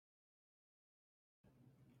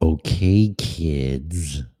Okay,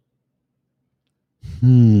 kids.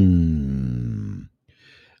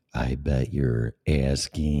 I bet you're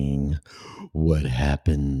asking what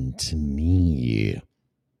happened to me.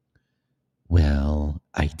 Well,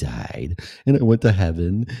 I died and I went to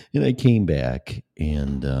heaven and I came back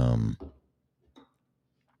and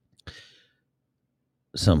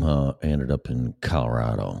somehow I ended up in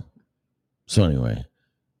Colorado. So anyway,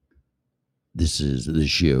 this is the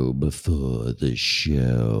show before the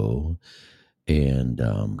show and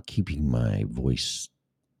keeping my voice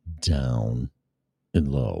down and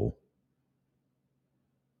low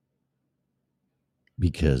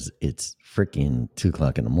because it's freaking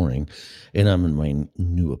 2:00 in the morning and I'm in my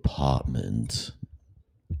new apartment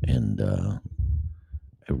and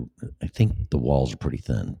I think the walls are pretty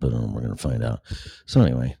thin, but we're going to find out. So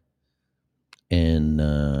anyway, and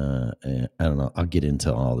I don't know, I'll get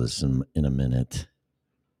into all this in a minute.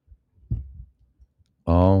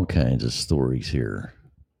 All kinds of stories here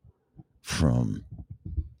from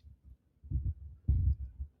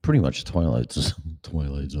pretty much Twilight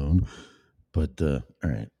Zone. But all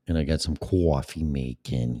right, and I got some coffee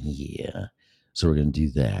making here, so we're gonna do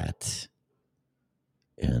that,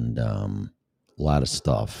 and a lot of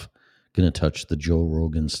stuff. Gonna touch the Joe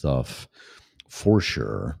Rogan stuff for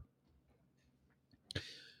sure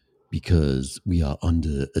because we are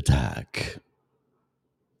under attack.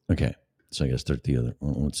 Okay, so I gotta start the other.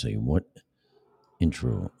 Well, let's see, what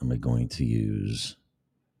intro am I going to use?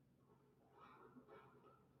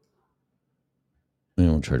 I'm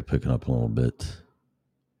gonna try to pick it up a little bit.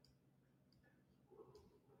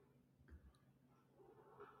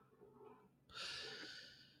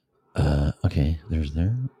 Okay, there's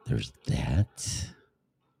that.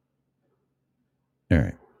 All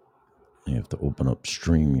right. I have to open up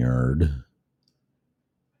StreamYard.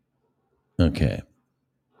 Okay.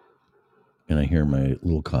 And I hear my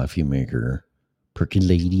little coffee maker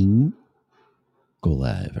percolating. Go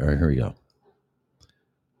live. All right, here we go.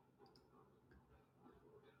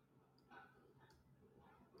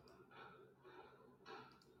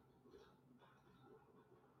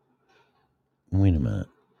 Wait a minute.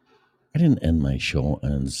 I didn't end my show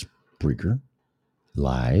on Spreaker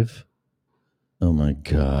live. Oh my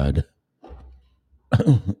God.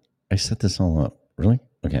 I set this all up. Really?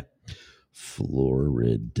 Okay.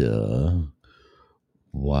 Florida.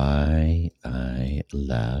 Why I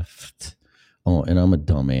left. Oh, and I'm a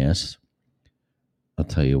dumbass. I'll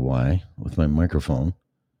tell you why. With my microphone.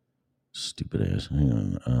 Stupid ass.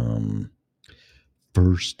 Hang on.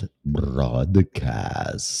 First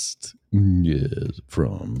broadcast. Yes.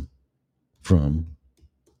 From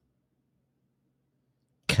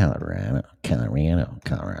Colorado.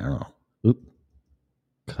 Oop.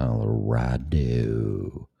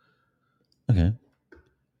 Colorado. Okay.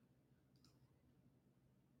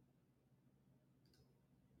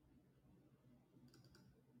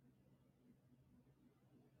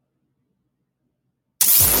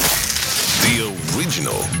 The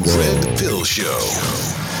original Red Pill Show.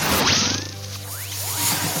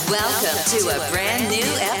 Welcome to a brand new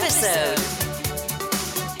episode.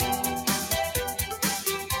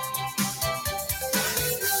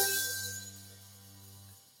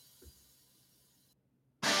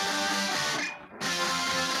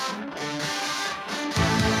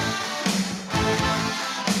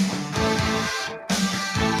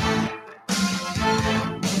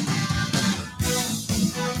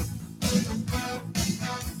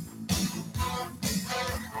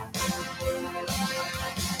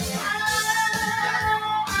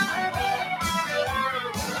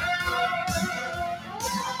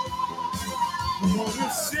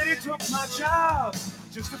 My job,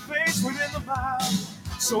 just a face within the mob,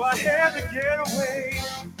 so I had to get away.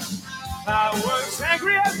 I was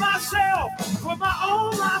angry at myself, put my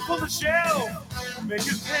own life on the shelf,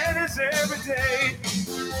 making pennies every day.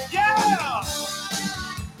 Yeah,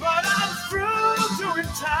 but I'm through doing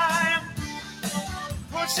time,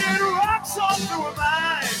 pushing rocks all through a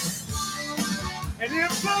mine. And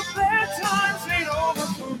if the bad times ain't over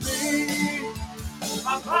for me,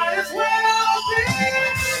 I might as well be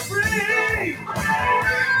free.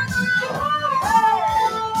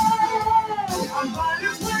 I might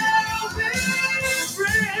as well be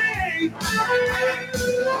free.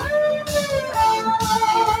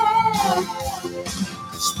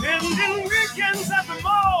 Spending weekends at the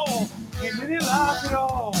mall ain't any life at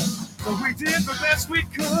all, but we did the best we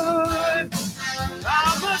could.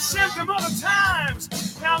 I'm a symptom of the times,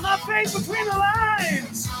 found my face between the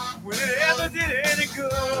lines, when it ever did any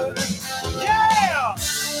good. Yeah,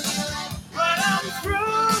 but I'm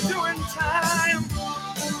through doing time,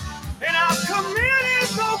 and I've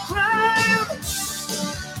committed no crime.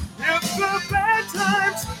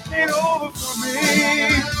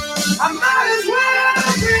 I might as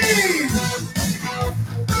well be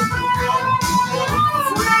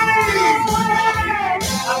free.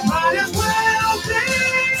 I might as well be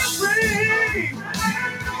free.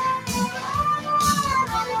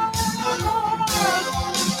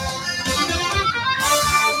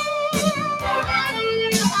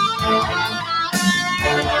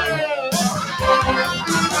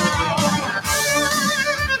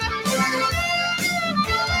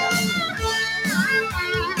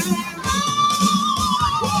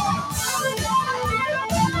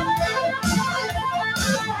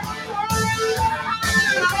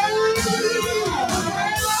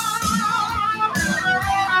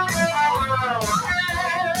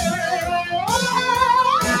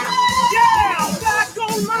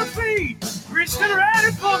 And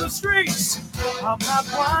ready for the streets. I'm not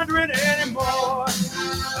wandering anymore.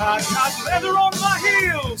 I got leather on my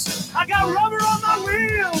heels. I got rubber on my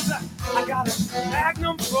wheels. I got a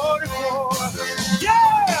Magnum 44.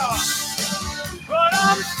 Yeah! But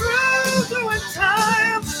I'm through doing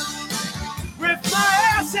time with my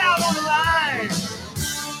ass out on the line.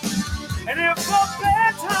 And if the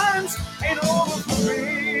bad times ain't over for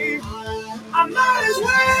me, I might as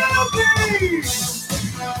well be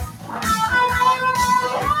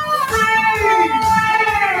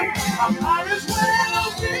I might as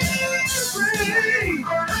well be free.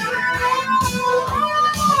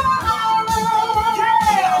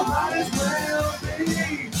 Yeah, I might as well be.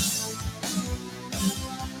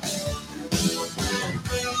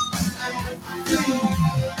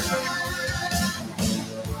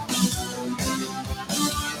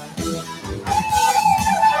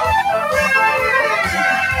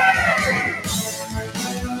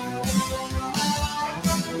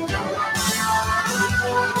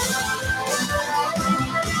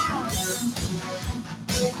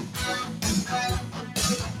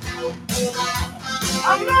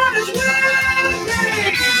 I might as well be.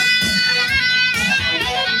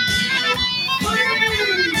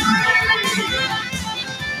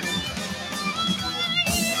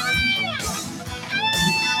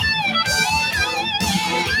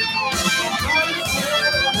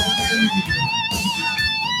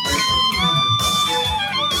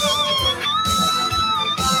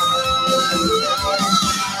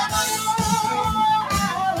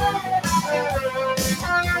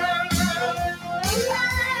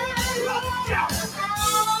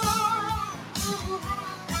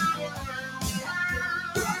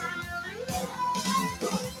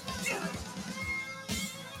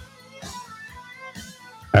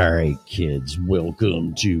 All right, kids,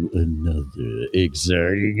 welcome to another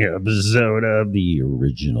exciting episode of the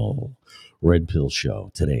original Red Pill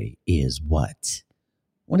Show. Today is what?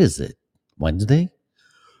 What is it? Wednesday?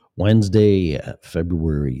 Wednesday,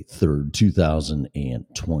 February 3rd,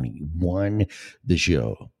 2021. The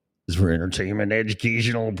show is for entertainment,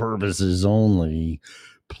 educational purposes only.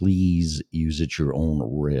 Please use at your own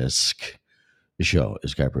risk. The show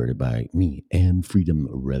is copyrighted by me and Freedom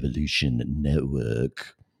Revolution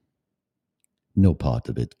Network. No part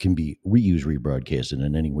of it can be reused, rebroadcasted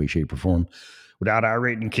in any way, shape, or form without our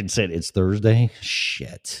written consent. It's Thursday.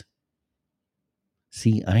 Shit.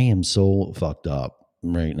 See, I am so fucked up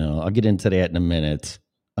right now. I'll get into that in a minute.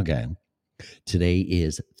 Okay. Today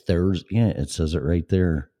is Thursday. Yeah, it says it right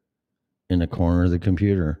there in the corner of the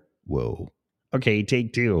computer. Whoa. Okay,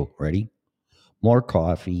 take two. Ready? More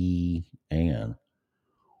coffee. Hang on.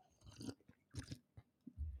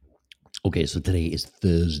 Okay, so today is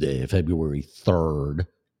Thursday, February 3rd.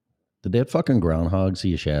 Did that fucking groundhog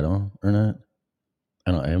see a shadow or not?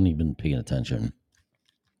 I haven't even been paying attention.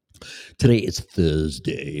 Today is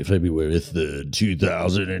Thursday, February 3rd,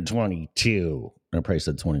 2022. I probably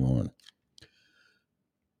said 21.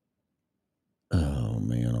 Oh,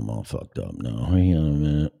 man, I'm all fucked up now. Hang on a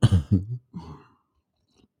minute.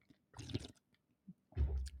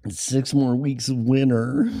 It's 6 more weeks of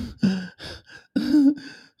winter.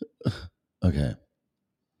 Okay.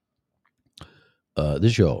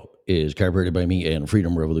 This show is copyrighted by me and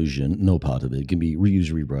Freedom Revolution. No part of it can be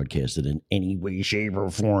reused, rebroadcasted in any way, shape, or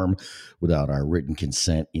form without our written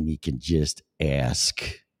consent, and you can just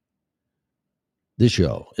ask. This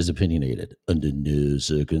show is opinionated under no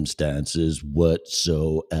circumstances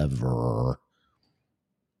whatsoever.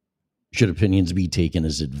 Should opinions be taken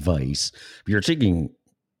as advice? If you're taking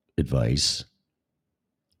advice,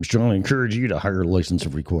 I strongly encourage you to hire a licensed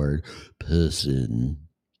if required person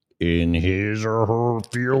in his or her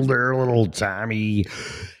field there, little Tommy.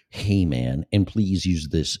 Hey, man, and please use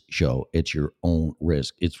this show at your own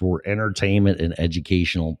risk. It's for entertainment and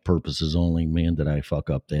educational purposes only. Man, did I fuck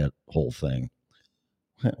up that whole thing.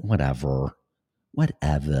 Whatever.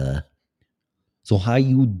 So how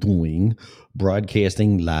you doing?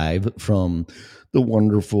 Broadcasting live from the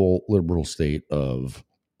wonderful liberal state of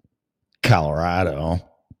Colorado.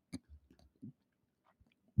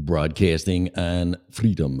 Broadcasting on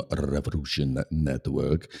Freedom Revolution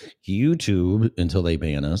Network, YouTube until they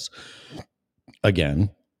ban us again.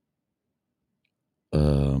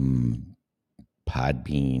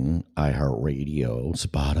 Podbean, iHeartRadio,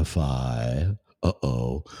 Spotify.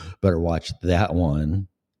 Better watch that one.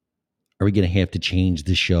 Are we going to have to change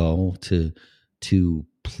the show to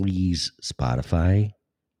please Spotify?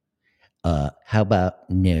 How about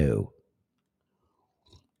no?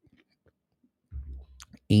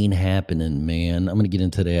 Ain't happening, man. I'm going to get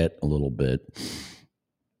into that a little bit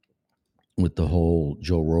with the whole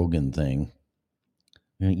Joe Rogan thing.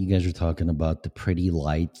 You guys are talking about the pretty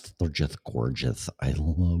lights. They're just gorgeous. I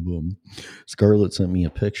love them. Scarlett sent me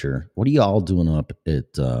a picture. What are y'all doing up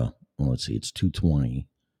at, let's see, it's 2:20.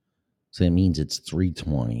 So that means it's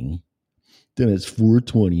 3:20. Then it's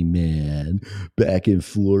 4:20, man. Back in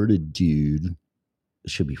Florida, dude.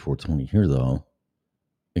 It should be 4:20 here, though.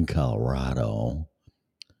 In Colorado,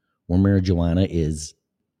 where marijuana is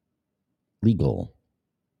legal.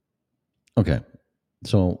 Okay.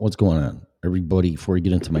 So what's going on? Everybody, before we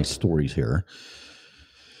get into my stories here,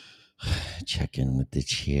 check in with the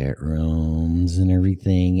chat rooms and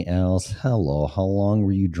everything else. Hello. How long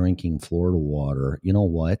were you drinking Florida water? You know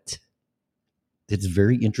what? It's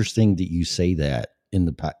very interesting that you say that in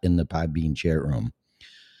the Podbean chat room.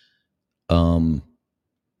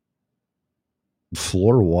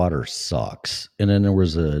 Florida water sucks. And then there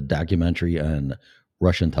was a documentary on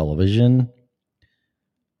Russian television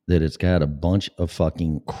that it's got a bunch of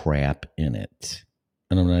fucking crap in it.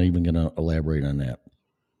 And I'm not even going to elaborate on that.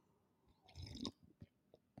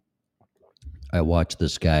 I watched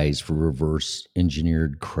this guy's for reverse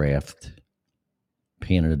engineered craft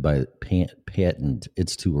patented by patent.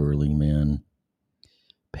 It's too early, man.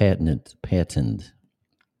 Patented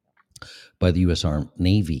by the U.S.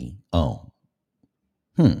 Navy. Oh,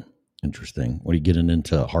 interesting. What are you getting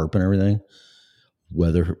into HAARP and everything?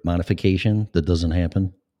 Weather modification that doesn't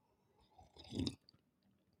happen.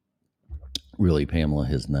 Really, Pamela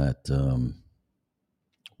has not.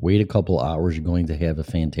 Wait a couple hours. You're going to have a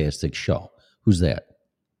fantastic show. Who's that?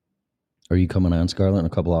 Are you coming on, Scarlett, in a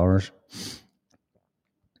couple hours?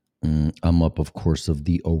 I'm up, of course, of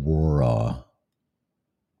the Aurora.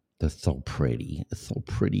 That's so pretty. It's so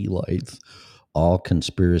pretty lights. All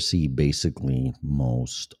conspiracy, basically,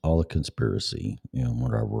 most. All the conspiracy,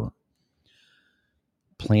 whatever.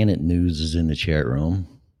 Planet News is in the chat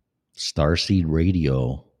room. Starseed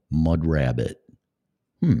Radio. Mud Rabbit.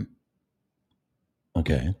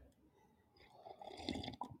 Okay.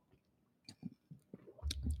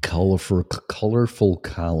 Colorful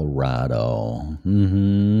Colorado.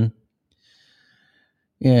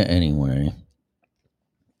 Yeah, anyway.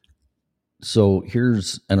 So I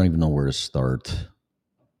don't even know where to start.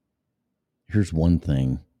 Here's one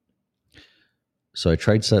thing. So I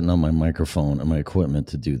tried setting up my microphone and my equipment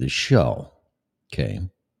to do the show. Okay.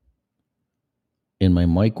 And my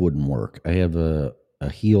mic wouldn't work. I have a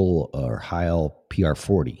Heil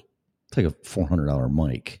PR40. It's like a $400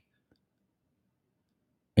 mic.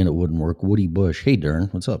 And it wouldn't work. Woody Bush. Hey,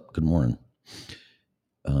 Darren. What's up? Good morning.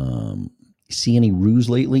 See any ruse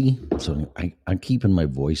lately? So I'm keeping my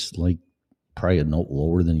voice like probably a note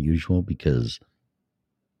lower than usual because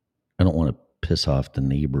I don't want to piss off the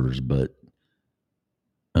neighbors, but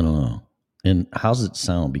I don't know. And how's it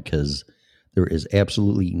sound? Because there is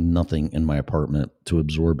absolutely nothing in my apartment to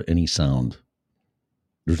absorb any sound.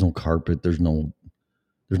 There's no carpet. There's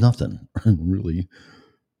nothing really.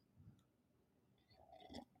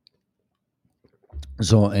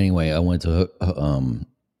 So anyway, I went to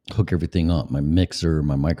hook everything up, my mixer,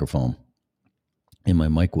 my microphone, and my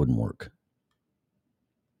mic wouldn't work.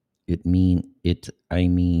 I mean,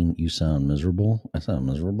 you sound miserable. I sound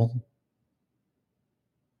miserable.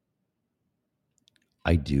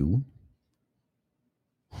 I do.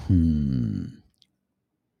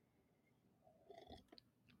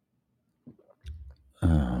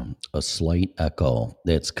 A slight echo.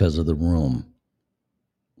 That's because of the room.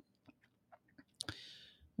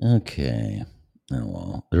 Okay. Oh,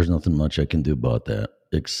 well, there's nothing much I can do about that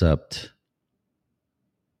except,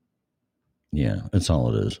 yeah, that's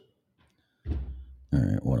all it is. All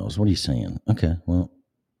right. What else? What are you saying? Okay. Well,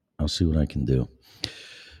 I'll see what I can do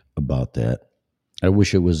about that. I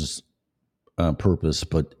wish it was on purpose,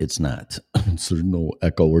 but it's not. So there's no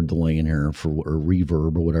echo or delay in here or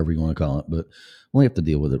reverb or whatever you want to call it, but we'll have to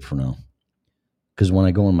deal with it for now. Because when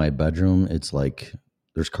I go in my bedroom, it's like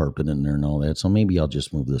there's carpet in there and all that. So maybe I'll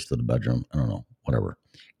just move this to the bedroom. I don't know. whatever.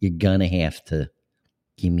 You're gonna have to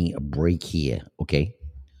give me a break here, okay?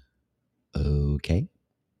 Okay.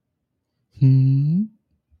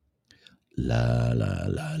 La la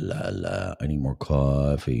la la la. I need more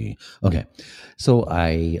coffee. Okay. So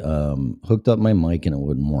I hooked up my mic and it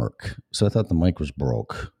wouldn't work. So I thought the mic was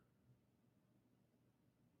broke.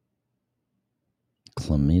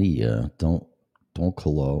 Chlamydia. Don't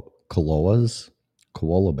koalas?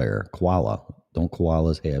 Koala bear. Koala. Don't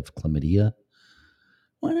koalas have chlamydia?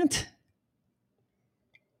 What?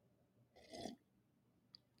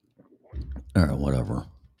 All right, whatever.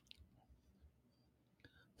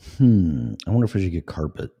 I wonder if I should get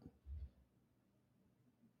carpet.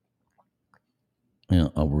 Yeah,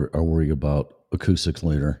 I'll worry about acoustics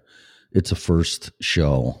later. It's a first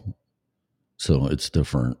show, so it's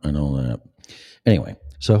different. I know that. Anyway,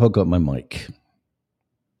 so I hook up my mic,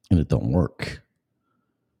 and it don't work.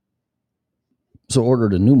 So I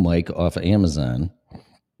ordered a new mic off of Amazon,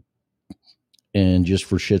 and just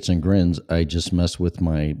for shits and grins, I just messed with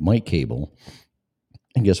my mic cable,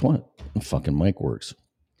 and guess what? The fucking mic works.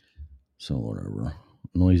 So whatever.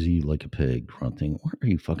 Noisy like a pig, grunting. What are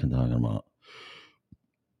you fucking talking about?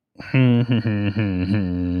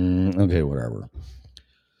 Okay, whatever.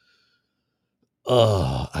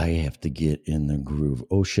 Oh, I have to get in the groove.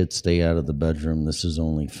 Oh shit, stay out of the bedroom. This is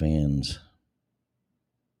OnlyFans.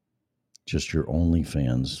 Just your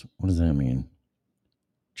OnlyFans. What does that mean?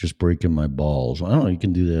 Just breaking my balls. I don't know. You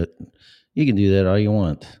can do that. You can do that all you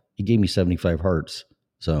want. You gave me 75 hearts.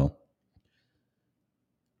 So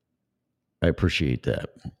I appreciate that.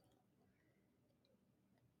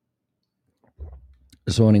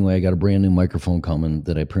 So anyway, I got a brand new microphone coming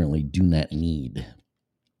that I apparently do not need.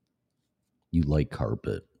 You like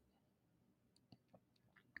carpet.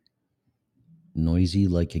 Noisy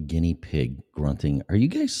like a guinea pig, grunting. Are you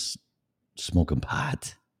guys smoking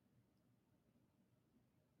pot?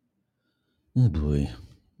 Oh boy.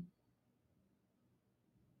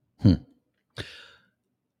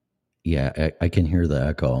 Yeah, I can hear the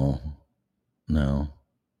echo. No.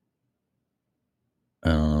 I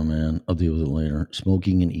don't know, man. I'll deal with it later.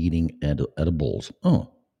 Smoking and eating edibles. Oh.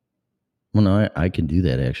 Well, no, I can do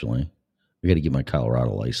that, actually. I got to get my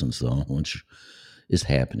Colorado license, though, which is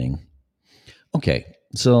happening. Okay,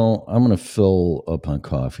 so I'm going to fill up on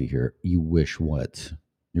coffee here. You wish what?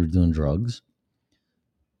 You're doing drugs?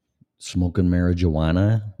 Smoking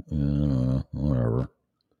marijuana? Whatever.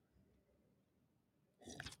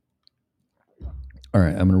 All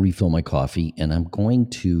right, I'm going to refill my coffee, and I'm going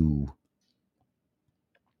to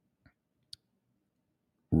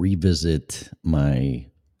revisit my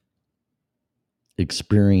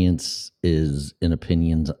experiences and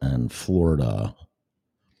opinions on Florida,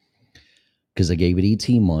 because I gave it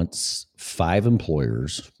 18 months, 5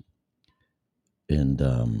 employers,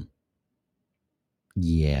 and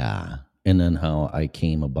yeah, and then how I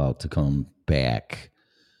came about to come back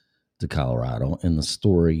to Colorado and the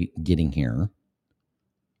story getting here.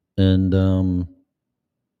 And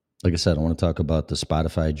like I said, I want to talk about the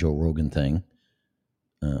Spotify Joe Rogan thing,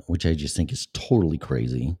 which I just think is totally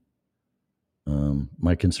crazy.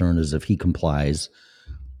 My concern is if he complies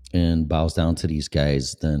and bows down to these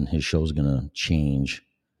guys, then his show's going to change.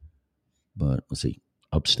 But let's see.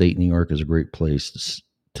 Upstate New York is a great place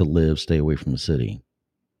to live. Stay away from the city.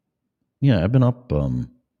 Yeah, I've been up. I don't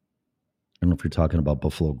know if you're talking about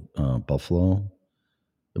Buffalo.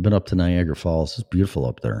 I've been up to Niagara Falls. It's beautiful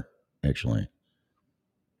up there, actually.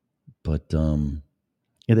 But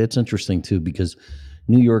yeah, that's interesting too, because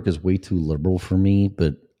New York is way too liberal for me.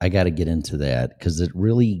 But I got to get into that because it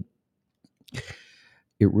really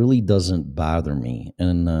doesn't bother me.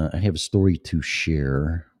 And I have a story to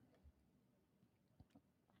share.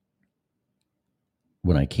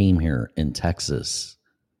 When I came here in Texas,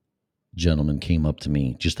 a gentleman came up to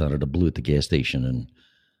me just out of the blue at the gas station and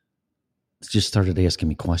just started asking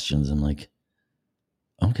me questions. I'm like,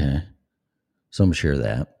 okay. So I'm going to share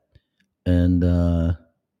that. And I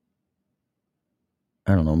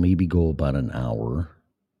don't know, maybe go about an hour.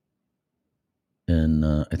 And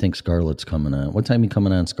I think Scarlett's coming on. What time are you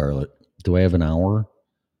coming on, Scarlett? Do I have an hour?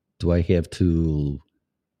 Do I have to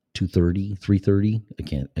 2:30, 3:30?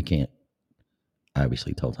 I can't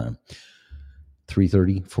obviously tell time.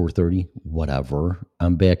 3:30, 4:30, whatever.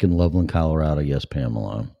 I'm back in Loveland, Colorado. Yes,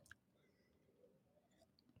 Pamela.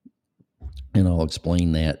 And I'll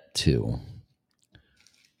explain that too.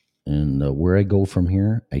 And where I go from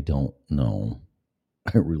here, I don't know.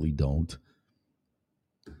 I really don't.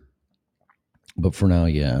 But for now,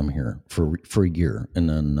 yeah, I'm here for a year, and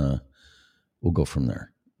then we'll go from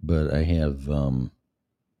there. But I have, I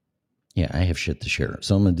have shit to share,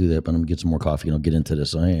 so I'm gonna do that. But I'm gonna get some more coffee, and I'll get into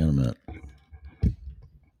this. In a minute.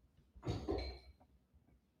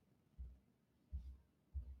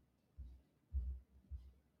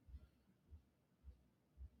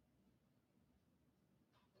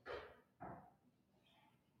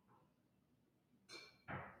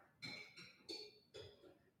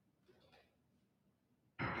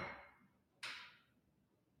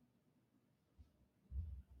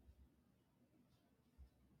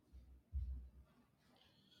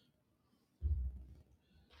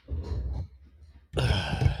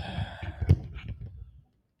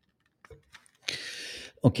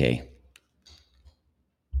 Okay.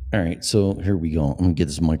 All right, so here we go. I'm going to get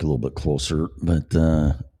this mic a little bit closer. But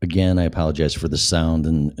again, I apologize for the sound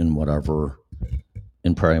and whatever,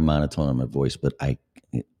 and probably monotone on my voice, but I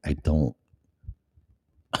don't.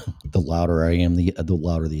 The louder I am, the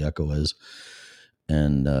louder the echo is.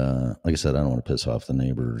 And like I said, I don't want to piss off the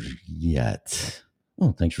neighbors yet.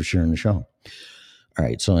 Oh, thanks for sharing the show. All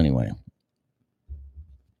right, so anyway,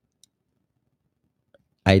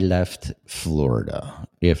 I left Florida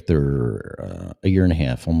after a year and a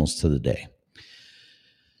half, almost to the day.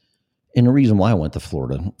 And the reason why I went to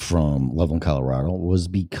Florida from Loveland, Colorado was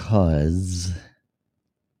because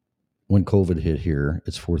when COVID hit here,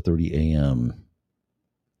 it's 4:30 a.m.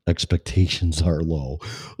 Expectations are low.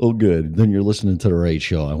 Oh, good. Then you're listening to the right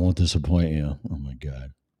show. I won't disappoint you. Oh, my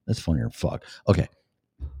God. That's funnier than fuck. Okay.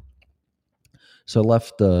 So I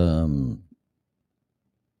left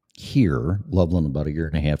here, Loveland, about a year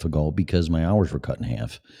and a half ago because my hours were cut in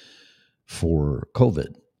half for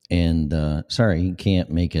COVID. And sorry, you can't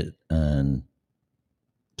make it on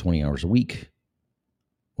 20 hours a week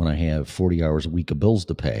when I have 40 hours a week of bills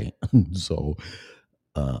to pay. So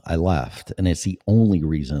I left, and it's the only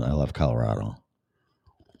reason I left Colorado.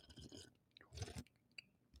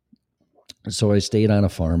 So I stayed on a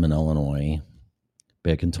farm in Illinois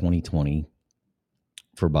back in 2020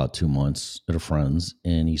 for about 2 months at a friend's,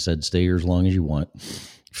 and he said, stay here as long as you want,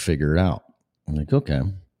 figure it out. I'm like, okay.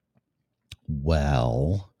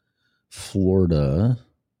 Well, Florida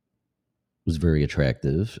was very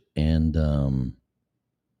attractive, and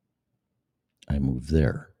I moved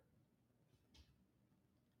there.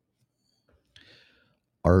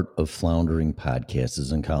 Art of Floundering podcast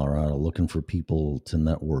is in Colorado, looking for people to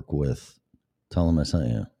network with. Tell them I sent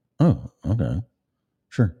you. Oh, okay.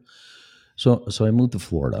 Sure. So I moved to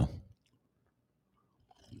Florida.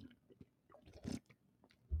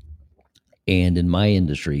 And in my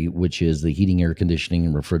industry, which is the heating, air conditioning,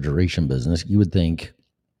 and refrigeration business, you would think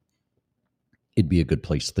it'd be a good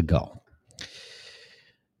place to go.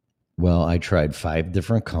 Well, I tried 5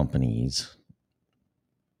 different companies.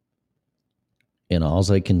 And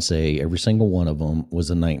all I can say, every single one of them was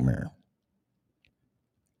a nightmare.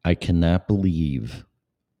 I cannot believe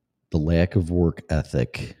the lack of work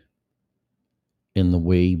ethic in the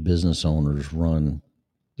way business owners run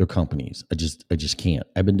their companies. I just can't.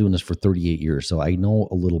 I've been doing this for 38 years, so I know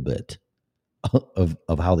a little bit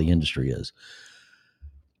of how the industry is.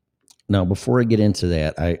 Now, before I get into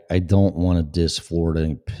that, I don't want to diss Florida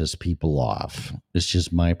and piss people off. It's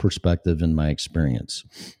just my perspective and my experience.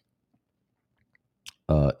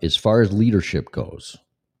 As far as leadership goes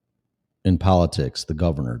in politics, the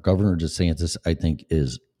Governor DeSantis, I think,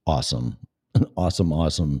 is awesome.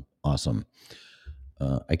 Awesome.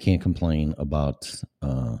 I can't complain about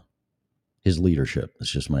his leadership.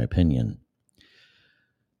 It's just my opinion.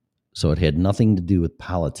 So it had nothing to do with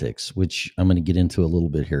politics, which I'm going to get into a little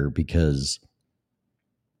bit here because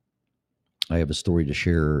I have a story to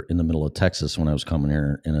share in the middle of Texas when I was coming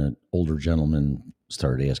here, and an older gentleman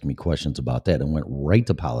started asking me questions about that and went right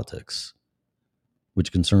to politics,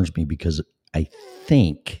 which concerns me because I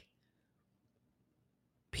think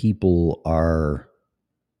people are,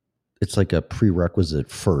 it's like a prerequisite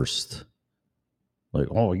first. Like,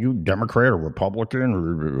 oh, you Democrat or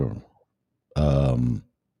Republican?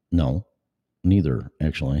 No, neither,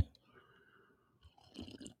 actually.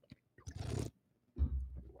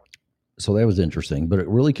 So that was interesting, but it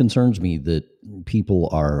really concerns me that people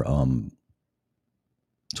are,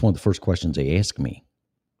 it's one of the first questions they ask me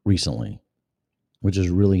recently, which is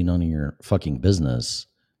really none of your fucking business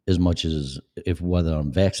as much as if whether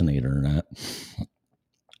I'm vaccinated or not,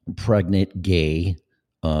 pregnant, gay,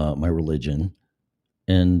 my religion,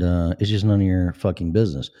 and it's just none of your fucking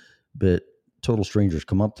business. But total strangers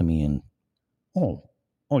come up to me and, oh,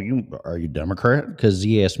 are you Democrat? Because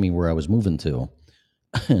he asked me where I was moving to,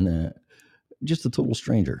 and just a total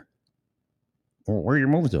stranger. Well, where are you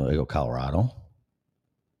moving to? I go, Colorado.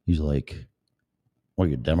 He's like, well,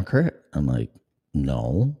 you're Democrat? I'm like,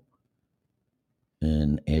 no.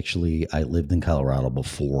 And actually, I lived in Colorado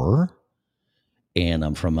before, and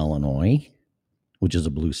I'm from Illinois, which is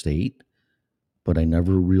a blue state, but I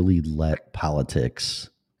never really let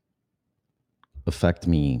politics affect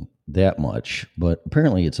me that much. But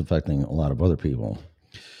apparently it's affecting a lot of other people.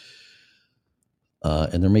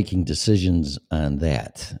 And they're making decisions on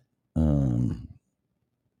that.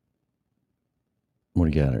 What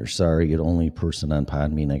do you got here? Sorry, you're the only person on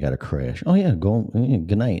Podbean. I got to crash. Oh, yeah,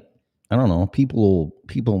 good night. I don't know. People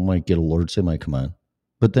might get alerts. They might come on.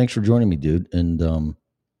 But thanks for joining me, dude. And all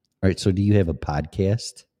right, so do you have a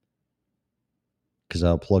podcast? Because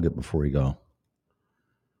I'll plug it before you go.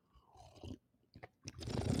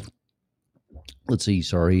 let's see.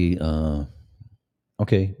 Sorry.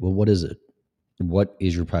 Okay. Well, what is it? What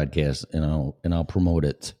is your podcast? And I'll promote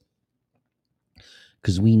it,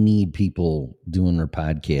 because we need people doing their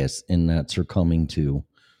podcasts and not succumbing to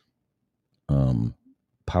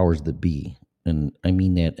powers that be. And I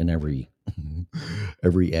mean that in every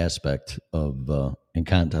aspect of in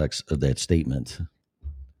context of that statement.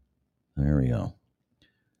 There we go.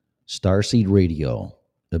 Starseed Radio,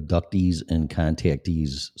 abductees and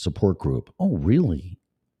contactees support group. Oh, really?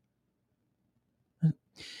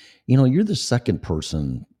 You know, you're the second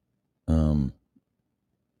person. A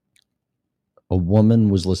woman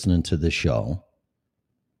was listening to the show,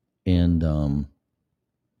 and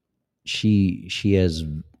she has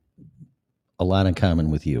a lot in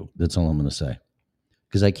common with you. That's all I'm going to say,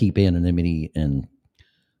 because I keep anonymity, and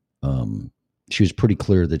she was pretty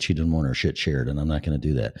clear that she didn't want her shit shared, and I'm not going to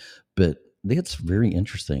do that. But that's very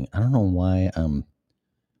interesting. I don't know why I'm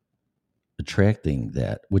attracting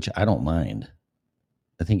that, which I don't mind.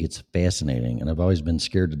 I think it's fascinating, and I've always been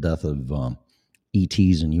scared to death of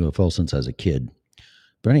ETs and UFO since I was a kid.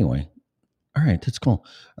 But anyway, all right, that's cool.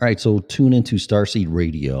 All right, so tune into Starseed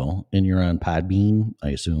Radio, and you're on Podbean, I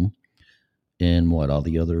assume, and what, all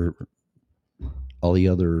the other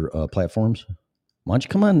platforms. Why don't you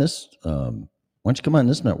come on this?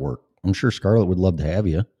 Network? I'm sure Scarlett would love to have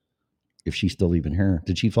you, if she's still even here.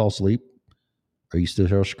 Did she fall asleep? Are you still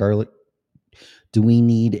here, Scarlett? Do we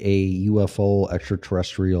need a UFO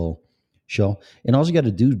extraterrestrial show? And all you got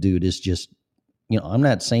to do, dude, is just, I'm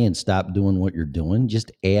not saying stop doing what you're doing.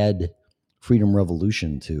 Just add Freedom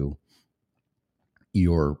Revolution to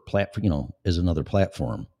your platform, as another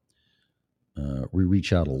platform. We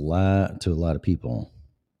reach out to a lot of people.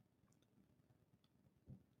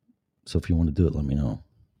 So if you want to do it, let me know.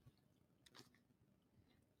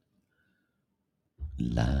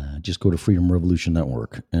 Just go to Freedom Revolution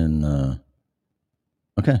Network, and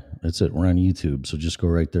okay, that's it. We're on YouTube, so just go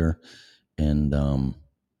right there, and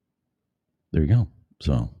there you go.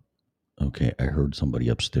 So, okay, I heard somebody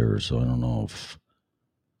upstairs, so I don't know if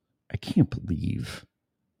I can't believe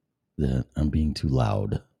that I'm being too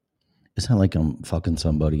loud. It's not like I'm fucking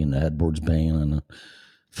somebody and the headboard's banging on the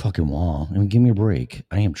fucking wall. I mean, give me a break.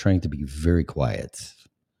 I am trying to be very quiet.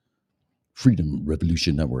 Freedom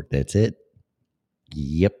Revolution Network. That's it.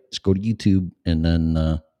 Yep. Just go to YouTube and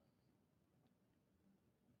then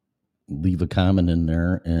leave a comment in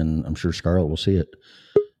there, and I'm sure Scarlett will see it.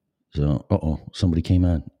 So, somebody came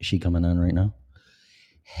on. Is she coming on right now?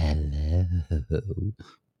 Hello. Let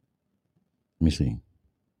me see.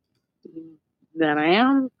 That I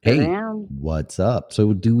am. Hey, what's up?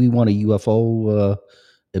 So, do we want a UFO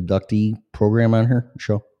abductee program on her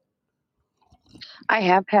show? I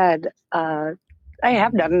have done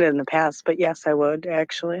it in the past, but yes, I would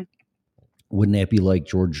actually. Wouldn't that be like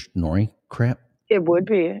George Noory crap? It would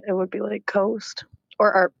be. It would be like Coast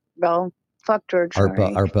or Art Bell. Fuck George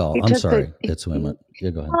Noory. Art Bell. I'm sorry. That's what I meant.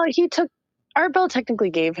 Yeah, go ahead. Well, Art Bell technically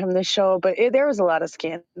gave him the show, but there was a lot of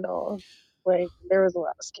scandal. There was a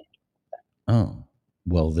lot of scandal. Oh,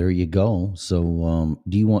 well, there you go. So,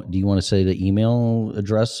 do you want to say the email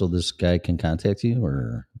address so this guy can contact you,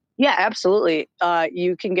 or? Yeah, absolutely.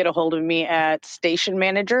 You can get a hold of me at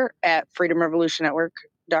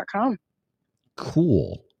stationmanager@freedomrevolutionnetwork.com.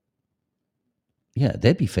 Cool. Yeah,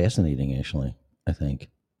 that'd be fascinating, actually, I think.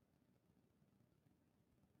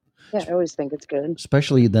 Yeah, I always think it's good.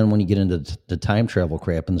 Especially then when you get into the time travel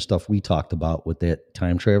crap and the stuff we talked about with that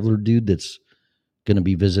time traveler dude that's going to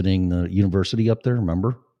be visiting the university up there,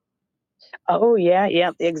 remember? Oh,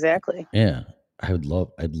 yeah, exactly. Yeah, I'd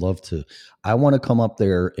love to. I want to come up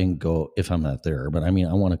there and go, if I'm not there, but I mean,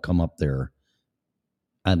 I want to come up there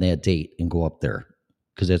on that date and go up there,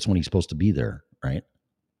 because that's when he's supposed to be there, right?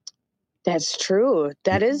 That's true.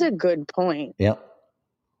 That is a good point. Yep.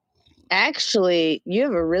 Actually, you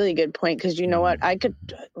have a really good point, because you know what?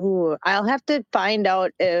 I'll have to find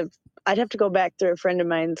out if I'd have to go back through a friend of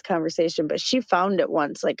mine's conversation, but she found it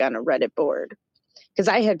once, like on a Reddit board, because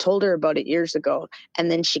I had told her about it years ago,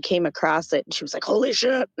 and then she came across it and she was like, holy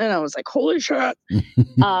shit. And I was like, holy shit.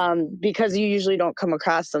 Because you usually don't come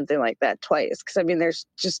across something like that twice. Because I mean, there's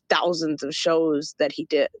just thousands of shows that he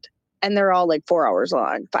did, and they're all like 4 hours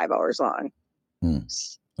long, 5 hours long. Okay.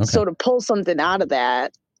 So to pull something out of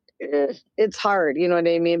that, it's hard, you know what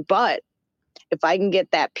I mean? But if I can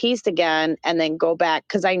get that piece again and then go back,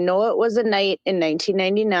 because I know it was a night in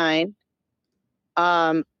 1999.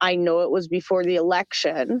 I know it was before the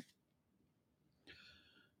election.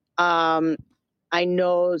 I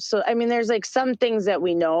know, so I mean, there's like some things that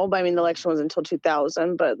we know, but I mean, the election was until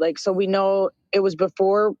 2000, but like, so we know it was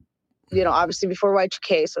before, obviously before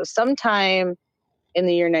Y2K, so sometime in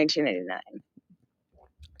the year 1999.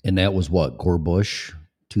 And that was what, Gore Bush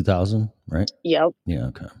 2000, right? Yep. Yeah,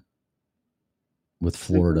 okay. With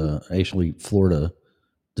Florida, actually, Florida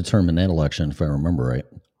determined that election, if I remember right.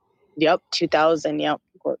 Yep. 2000. Yep.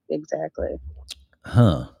 Exactly.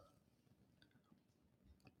 Huh.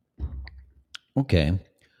 Okay.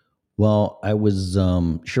 Well, I was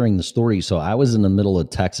sharing the story. So I was in the middle of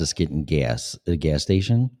Texas getting gas at a gas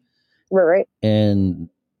station. Right. And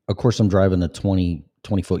of course, I'm driving a 20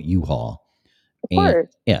 foot U-Haul. Of course.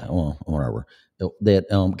 Yeah, well, whatever.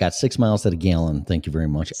 That got 6 miles to the gallon. Thank you very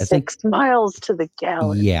much. I think 6 miles to the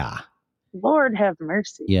gallon. Yeah. Lord have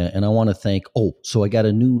mercy. Yeah, and I want to thank. So I got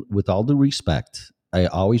a new. With all due respect, I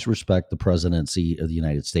always respect the presidency of the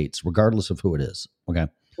United States, regardless of who it is. Okay,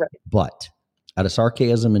 Right. But out of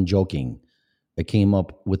sarcasm and joking, I came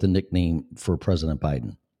up with a nickname for President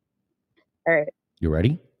Biden. All right. You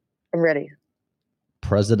ready? I'm ready.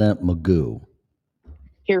 President Magoo.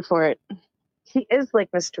 Here for it. He is like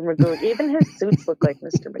Mr. Magoo. Even his suits look like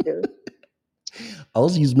Mr. Magoo. All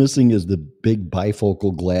he's missing is the big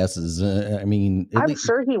bifocal glasses. I mean, I'm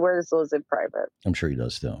sure he wears those in private. I'm sure he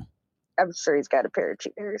does too. I'm sure he's got a pair of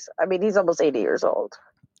cheaters. I mean, he's almost 80 years old.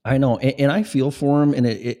 I know, and I feel for him, and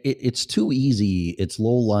it's too easy. It's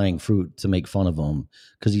low-lying fruit to make fun of him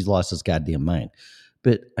because he's lost his goddamn mind.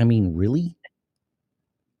 But, I mean, really?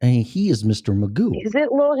 I mean, he is Mr. Magoo. Is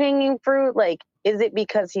it low-hanging fruit? Like, is it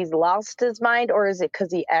because he's lost his mind, or is it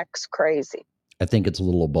because he acts crazy? I think it's a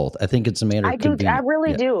little of both. I think it's a matter of convenience. I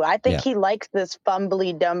really do. I think he likes this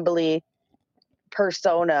fumbly-dumbly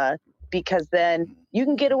persona because then you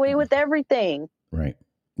can get away with everything. Right.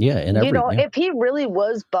 Yeah, and if he really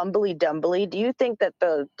was bumbly-dumbly, do you think that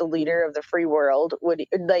the leader of the free world would,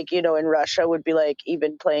 like, in Russia would be like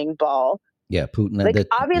even playing ball? Yeah, Putin. Like,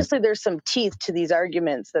 obviously, there's some teeth to these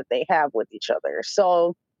arguments that they have with each other.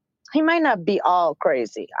 So he might not be all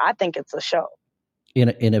crazy. I think it's a show.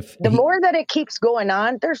 And if the more that it keeps going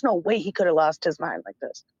on, there's no way he could have lost his mind like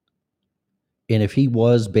this. And if he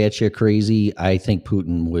was batshit crazy, I think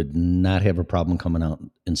Putin would not have a problem coming out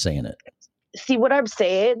and saying it. See what I'm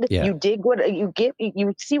saying? Yeah. You dig what you get.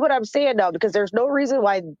 You see what I'm saying now, because there's no reason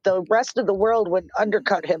why the rest of the world would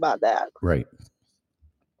undercut him on that. Right.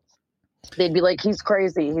 They'd be like, he's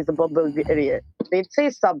crazy. He's a bumbling idiot. They'd say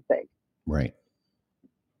something. Right.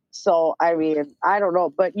 So, I mean, I don't know.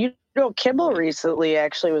 But, Kimmel recently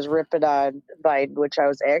actually was ripping on Biden, which I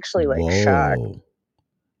was actually shocked.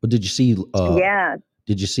 But did you see? Yeah.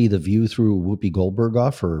 Did you see the View through Whoopi Goldberg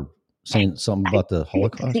off or saying something about the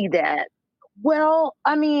Holocaust? See that? Well,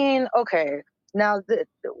 I mean, okay. Now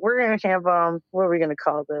we're gonna have what are we gonna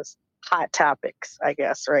call this? Hot topics, I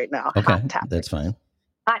guess, right now. Okay, hot topics. That's fine.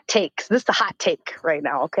 Hot takes. This is a hot take right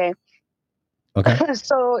now. Okay. Okay.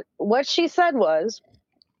 So what she said was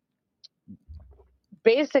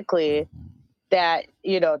basically that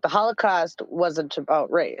the Holocaust wasn't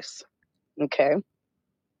about race. Okay.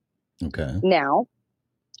 Okay. Now,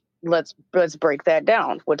 let's break that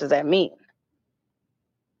down. What does that mean?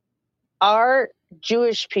 Are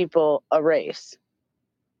Jewish people a race?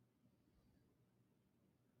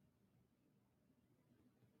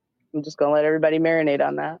 I'm just gonna let everybody marinate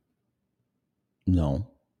on that. No.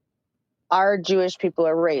 Are Jewish people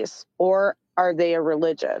a race, or are they a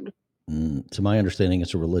religion? To my understanding,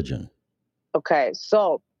 it's a religion. Okay,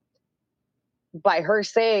 so by her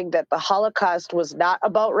saying that the Holocaust was not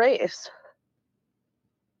about race,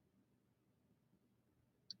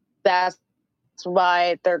 that's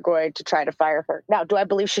why they're going to try to fire her. Now, do I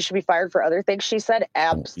believe she should be fired for other things she said?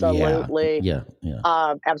 Absolutely. Yeah.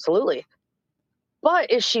 Absolutely.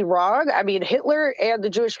 But is she wrong? I mean, Hitler and the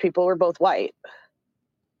Jewish people were both white.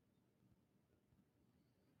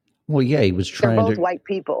 Well, yeah, he was trying They're both white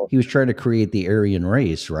people. He was trying to create the Aryan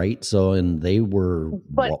race, right? So, and they were.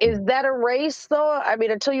 But is that a race, though? I mean,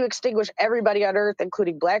 until you extinguish everybody on Earth,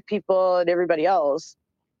 including black people and everybody else,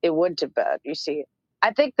 it wouldn't have been. You see,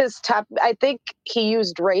 I think he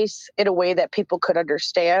used race in a way that people could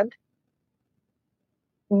understand,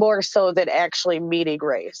 more so than actually meaning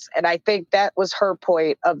race. And I think that was her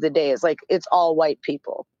point of the day, is like, it's all white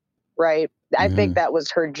people, right? I think that was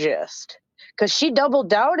her gist. Because she doubled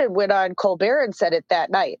down and went on Colbert and said it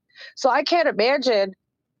that night. So I can't imagine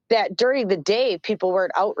that during the day people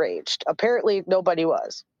weren't outraged. Apparently nobody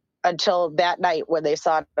was until that night when they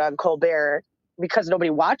saw it on Colbert, because nobody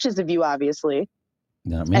watches The View, obviously.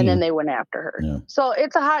 Not me. And then they went after her. Yeah. So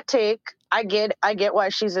it's a hot take. I get why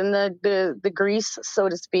she's in the grease, so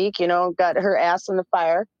to speak, got her ass in the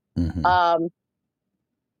fire. Mm-hmm.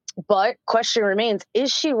 But question remains,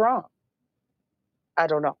 is she wrong? I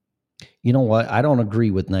don't know. You know what? I don't agree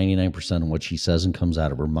with 99% of what she says and comes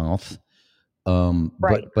out of her mouth.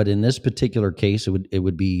 Right. But in this particular case, it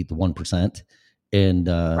would be the 1%, and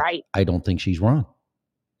Right. I don't think she's wrong.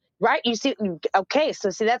 Right. You see, okay.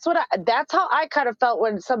 So see, that's how I kind of felt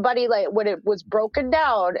when somebody like when it was broken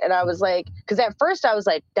down, and I was like, because at first I was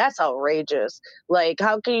like, that's outrageous. Like,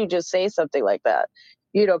 how can you just say something like that?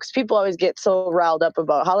 You know, because people always get so riled up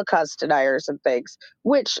about Holocaust deniers and things,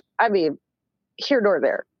 which I mean, here nor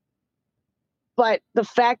there. But the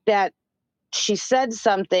fact that she said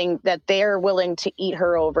something that they're willing to eat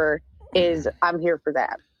her over is, I'm here for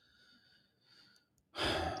that,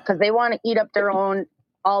 because they want to eat up their own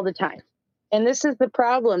all the time. And this is the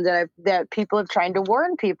problem that people have tried to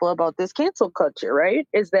warn people about this cancel culture, right?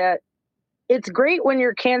 Is that it's great when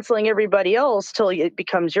you're canceling everybody else till it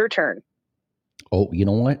becomes your turn. Oh, you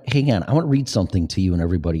know what? Hang on. I want to read something to you and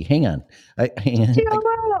everybody. Hang on. Hang on.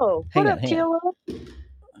 TLO! Hang What on, up, hang on. TLO?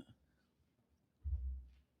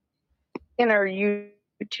 In our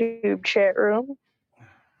YouTube chat room.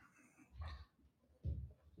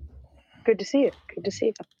 Good to see you. Good to see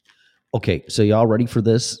you. Okay, so y'all ready for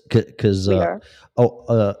this? Because We are.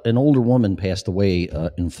 an older woman passed away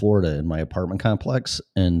in Florida in my apartment complex,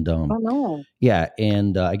 and Oh no. yeah,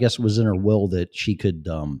 and I guess it was in her will that she could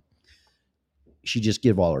she just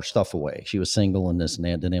give all her stuff away. She was single and this and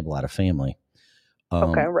that, didn't have a lot of family.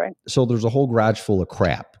 Okay, right. So there's a whole garage full of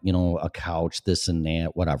crap, you know, a couch, this and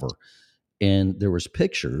that, whatever. And there was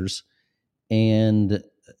pictures, and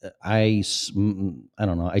I don't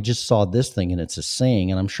know. I just saw this thing, and it's a saying,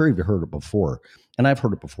 and I'm sure you've heard it before, and I've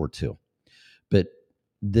heard it before too. But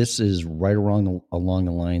this is right along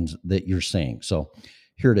the lines that you're saying. So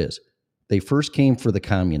here it is. They first came for the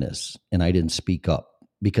communists, and I didn't speak up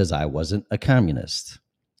because I wasn't a communist.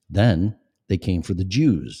 Then they came for the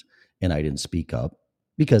Jews, and I didn't speak up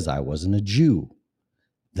because I wasn't a Jew.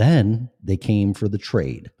 Then they came for the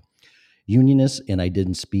trade unionists, and I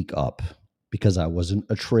didn't speak up because I wasn't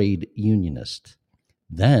a trade unionist.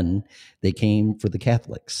 Then they came for the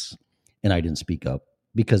Catholics, and I didn't speak up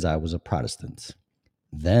because I was a Protestant.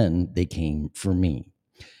 Then they came for me.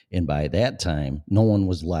 And by that time, no one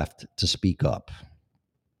was left to speak up.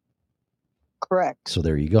 Correct. So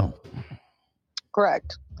there you go.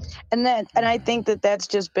 Correct. And I think that that's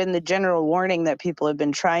just been the general warning that people have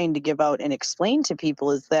been trying to give out and explain to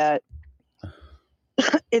people, is that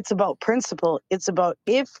it's about principle. It's about,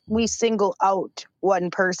 if we single out one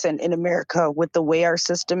person in America with the way our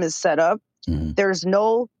system is set up, there's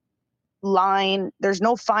no line, there's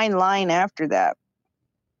no fine line after that.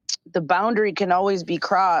 The boundary can always be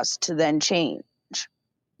crossed to then change.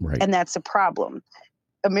 Right. And that's a problem.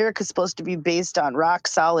 America's supposed to be based on rock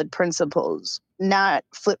solid principles, not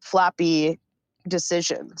flip-floppy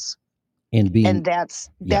decisions. And that's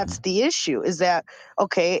the issue, is that,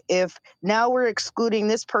 okay, if now we're excluding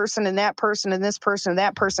this person and that person and this person and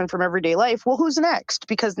that person from everyday life, well, who's next?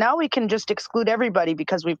 Because now we can just exclude everybody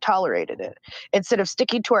because we've tolerated it. Instead of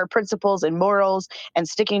sticking to our principles and morals and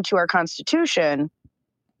sticking to our Constitution,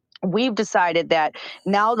 we've decided that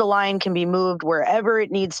now the line can be moved wherever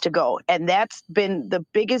it needs to go. And that's been the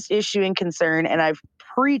biggest issue and concern. And I've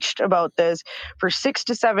preached about this for 6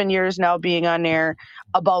 to 7 years now, being on air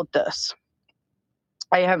about this.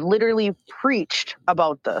 I have literally preached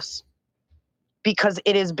about this because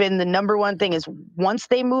it has been the number one thing, is once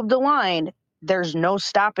they move the line, there's no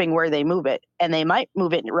stopping where they move it. And they might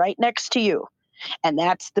move it right next to you. And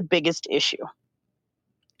that's the biggest issue.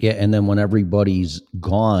 Yeah, and then when everybody's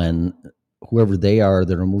gone, whoever they are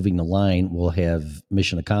that are moving the line will have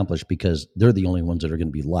mission accomplished, because they're the only ones that are going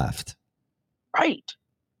to be left. Right.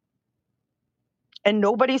 And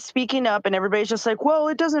nobody's speaking up, and everybody's just like, well,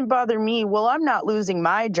 it doesn't bother me. Well, I'm not losing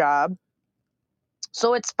my job,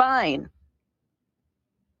 so it's fine.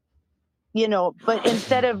 You know, but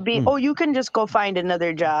instead of being, oh, you can just go find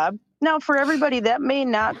another job. Now, for everybody, that may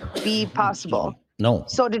not be possible. No.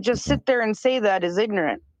 So to just sit there and say that is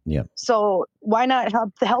ignorant. Yeah. So why not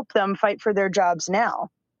help them fight for their jobs now?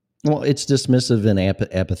 Well, it's dismissive and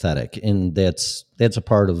apathetic, and that's a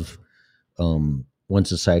part of when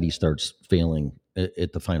society starts failing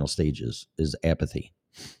at the final stages, is apathy.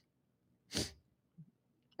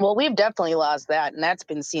 Well, we've definitely lost that, and that's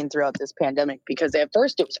been seen throughout this pandemic, because at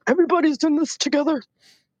first it was, everybody's in this together.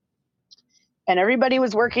 And everybody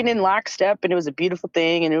was working in lockstep, and it was a beautiful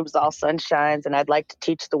thing, and it was all sunshines, and I'd like to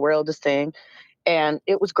teach the world to sing. And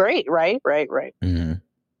it was great, right? Mm-hmm.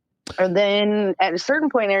 And then at a certain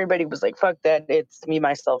point, everybody was like, fuck that, it's me,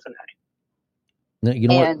 myself, and I. No, you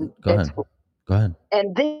know what? Go ahead.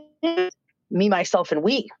 And then me, myself, and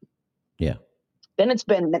we. Yeah. Then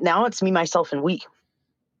now it's me, myself, and we.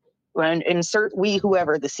 And insert we,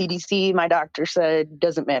 whoever, the CDC, my doctor said,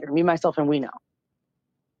 doesn't matter. Me, myself, and we now.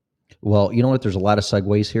 Well, you know what? There's a lot of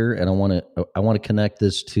segues here, and I want to connect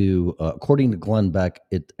this to according to Glenn Beck.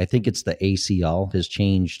 I think it's the ACL has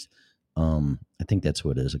changed. I think that's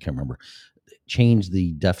what it is. I can't remember. Changed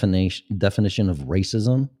the definition of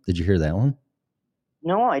racism. Did you hear that one?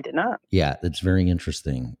 No, I did not. Yeah, it's very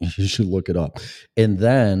interesting. You should look it up, and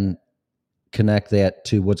then connect that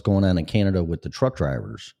to what's going on in Canada with the truck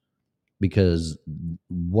drivers, because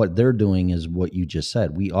what they're doing is what you just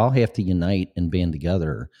said. We all have to unite and band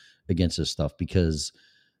together against this stuff, because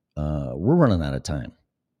we're running out of time.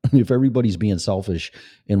 If everybody's being selfish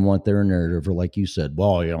and want their narrative, or like you said,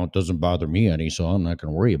 well, it doesn't bother me any, so I'm not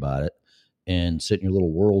going to worry about it, and sit in your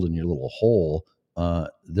little world, in your little hole,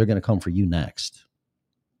 they're going to come for you next.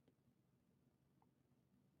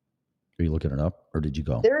 Are you looking it up, or did you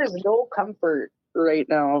go? There is no comfort right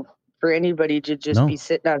now for anybody to just be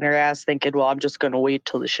sitting on their ass thinking, well, I'm just going to wait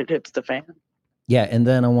till the shit hits the fan. Yeah, and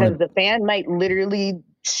then I want the fan might literally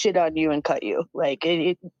shit on you and cut you. Like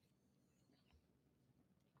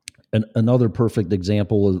another perfect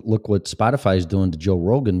example is, look what Spotify is doing to Joe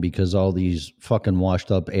Rogan, because all these fucking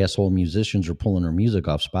washed up asshole musicians are pulling their music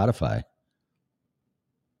off Spotify.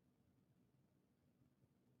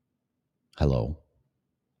 Hello.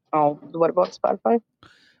 Oh, what about Spotify?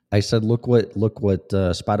 I said, look what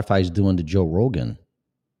Spotify is doing to Joe Rogan.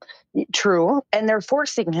 True. And they're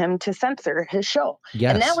forcing him to censor his show.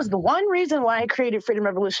 Yes. And that was the one reason why I created Freedom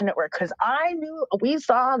Revolution Network, because I knew we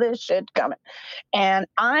saw this shit coming. And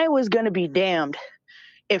I was going to be damned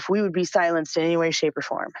if we would be silenced in any way, shape, or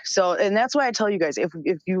form. So, and that's why I tell you guys, if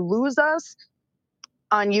you lose us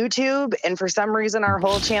on YouTube and for some reason our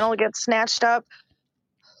whole channel gets snatched up,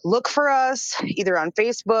 look for us either on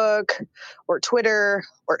Facebook or Twitter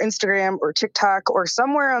or Instagram or TikTok or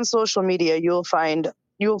somewhere on social media. You will find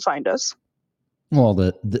us.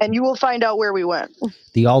 Well, and you will find out where we went.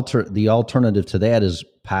 The alternative to that is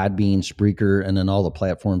Podbean, Spreaker, and then all the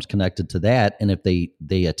platforms connected to that. And if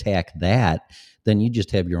they attack that, then you just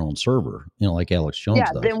have your own server, like Alex Jones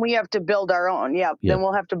does. Then we have to build our own. Yeah, then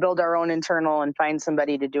we'll have to build our own internal and find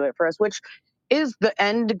somebody to do it for us, which is the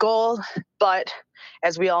end goal. But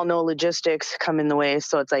as we all know, logistics come in the way.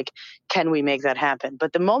 So it's like, can we make that happen?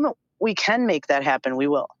 But the moment we can make that happen, we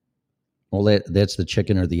will. Well, that's the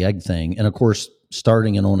chicken or the egg thing. And of course,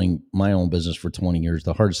 starting and owning my own business for 20 years,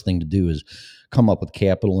 the hardest thing to do is come up with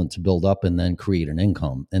capital and to build up and then create an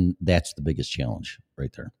income. And that's the biggest challenge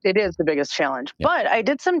right there. It is the biggest challenge. Yep. But I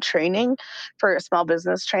did some training for small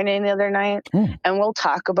business training the other night, and we'll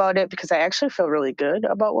talk about it because I actually feel really good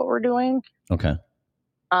about what we're doing. Okay.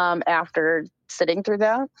 After sitting through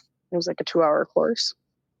that, it was like a 2-hour course.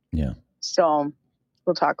 Yeah. So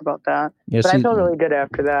we'll talk about that. Yeah, but I feel really good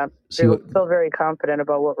after that. I feel very confident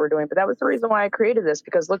about what we're doing. But that was the reason why I created this,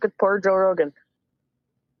 because look at poor Joe Rogan.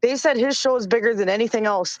 They said his show is bigger than anything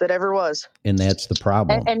else that ever was. And that's the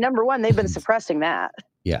problem. And number one, they've been suppressing that.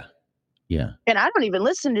 Yeah. Yeah. And I don't even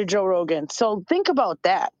listen to Joe Rogan. So think about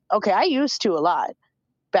that. Okay, I used to a lot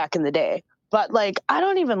back in the day. But I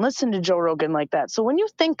don't even listen to Joe Rogan like that. So when you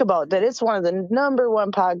think about that, it's one of the number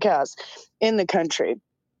one podcasts in the country.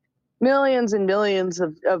 Millions and millions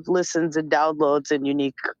of listens and downloads and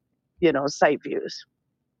unique, site views.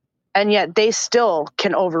 And yet they still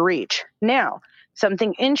can overreach. Now,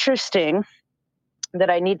 something interesting that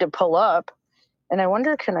I need to pull up, and I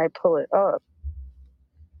wonder, can I pull it up?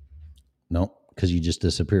 No, because you just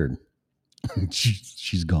disappeared.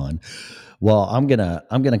 She's gone. Well, I'm gonna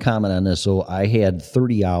comment on this. So I had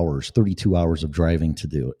 32 hours of driving to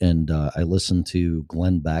do, and I listened to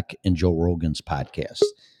Glenn Beck and Joe Rogan's podcast.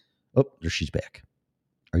 Oh, there she's back.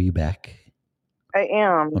 Are you back? I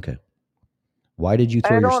am. Okay. Why did you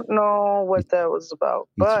throw I don't know what that was about,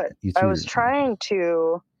 but I was trying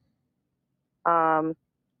to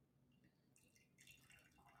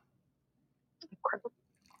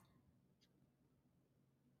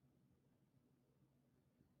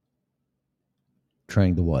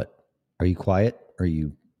trying to what? Are you quiet? Or are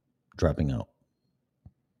you dropping out?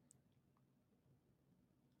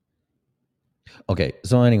 Okay,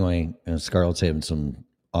 so anyway, Scarlett's having some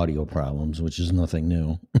audio problems, which is nothing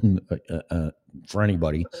new for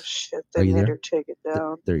anybody. Oh, shit, they made her take it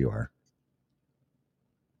down. There you are.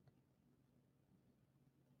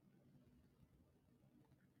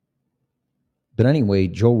 But anyway,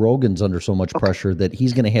 Joe Rogan's under so much pressure that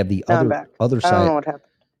he's going to have the other side. I don't know what happened.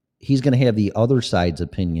 He's going to have the other side's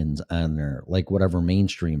opinions on there, like whatever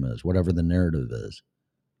mainstream is, whatever the narrative is.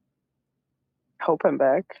 Hope I'm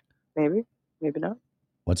back. Maybe not.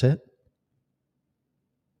 What's that?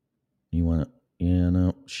 You want to? Yeah,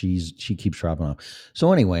 no. She keeps dropping off.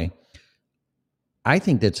 So anyway, I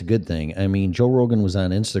think that's a good thing. I mean, Joe Rogan was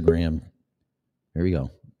on Instagram. Here we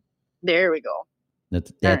go. There we go.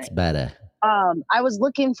 That's right. better. I was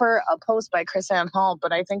looking for a post by Chris Ann Hall,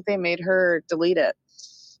 but I think they made her delete it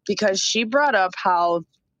because she brought up how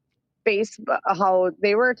how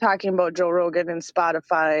they were talking about Joe Rogan and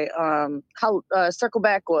Spotify, how Circle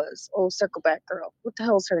Back was. Oh, Circle Back girl. What the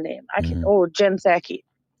hell's her name? Jen Psaki.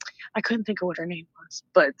 I couldn't think of what her name was,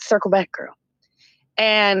 but Circle Back girl.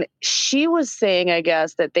 And she was saying, I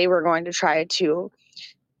guess, that they were going to try to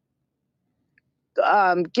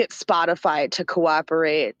get Spotify to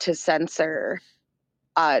cooperate to censor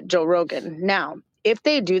Joe Rogan. Now, if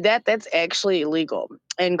they do that, that's actually illegal.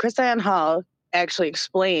 And KrisAnne Hall actually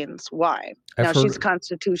explains why. She's a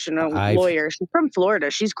constitutional lawyer. She's from Florida.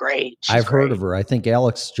 She's great. I've heard of her. I think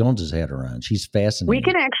Alex Jones has had her on. She's fascinating. We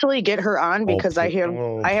can actually get her on because I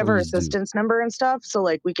have her assistance number and stuff. So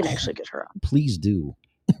like we can actually get her on. Please do.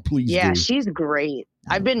 Please do. She's great.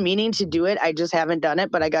 I've been meaning to do it. I just haven't done it,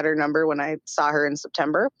 but I got her number when I saw her in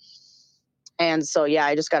September. And so, yeah,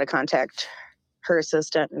 I just got to contact her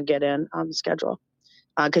assistant and get in on the schedule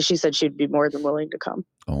because she said she'd be more than willing to come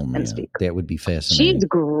and speak. That would be fascinating. She's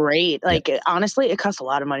great. Like, honestly, it costs a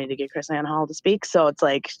lot of money to get KrisAnne Hall to speak. So it's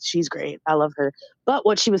like, she's great. I love her. But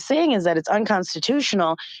what she was saying is that it's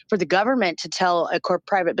unconstitutional for the government to tell a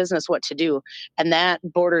private business what to do. And that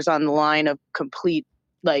borders on the line of complete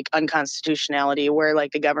like unconstitutionality where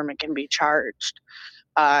like the government can be charged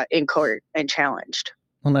in court and challenged.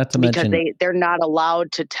 Well, not to mention because they're not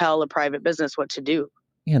allowed to tell a private business what to do.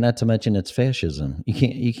 Yeah, not to mention it's fascism.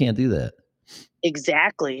 You can't do that.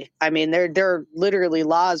 Exactly. I mean, there are literally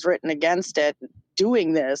laws written against it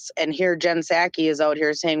doing this. And here Jen Psaki is out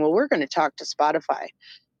here saying, well, we're going to talk to Spotify.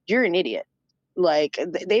 You're an idiot. Like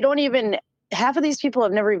they don't even, half of these people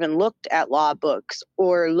have never even looked at law books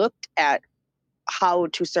or looked at how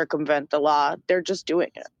to circumvent the law. They're just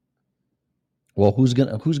doing it. Well, who's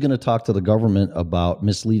gonna talk to the government about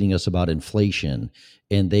misleading us about inflation,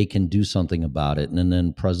 and they can do something about it, and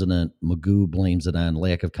then President Magoo blames it on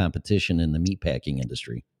lack of competition in the meatpacking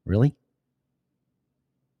industry? Really?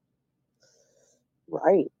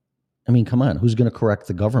 Right. I mean, come on, who's going to correct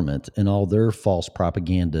the government and all their false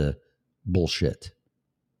propaganda bullshit?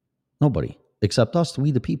 Nobody, except us,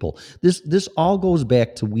 we the people. This all goes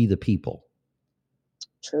back to we the people.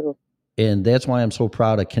 True. And that's why I'm so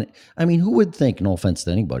proud of who would think, no offense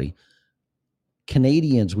to anybody,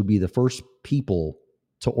 Canadians would be the first people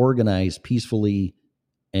to organize peacefully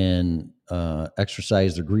and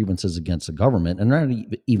exercise their grievances against the government, and not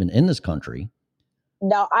even in this country.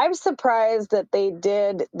 Now, I'm surprised that they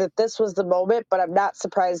did, that this was the moment, but I'm not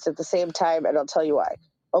surprised at the same time, and I'll tell you why.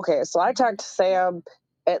 Okay, so I talked to Sam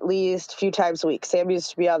at least a few times a week. Sam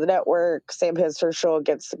used to be on the network. Sam has her show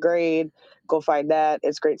Against the Grain. Go find that.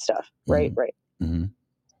 It's great stuff. Right, right. Mm-hmm.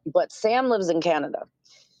 But Sam lives in Canada.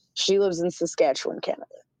 She lives in Saskatchewan,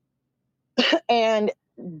 Canada. And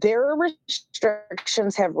their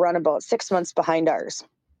restrictions have run about 6 months behind ours,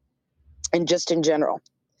 and just in general.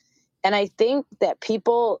 And I think that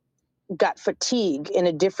people got fatigue in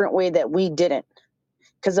a different way that we didn't.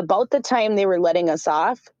 Because about the time they were letting us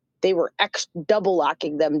off, they were double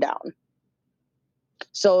locking them down.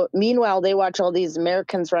 So meanwhile, they watch all these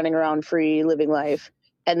Americans running around free, living life,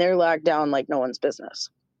 and they're locked down like no one's business.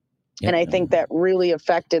 Yep. And I think that really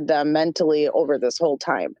affected them mentally over this whole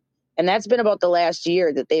time. And that's been about the last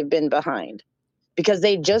year that they've been behind, because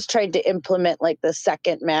they just tried to implement like the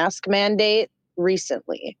second mask mandate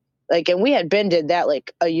recently. Like, and we did that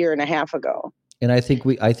like a year and a half ago. And I think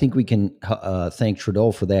we can thank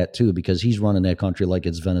Trudeau for that too, because he's running that country like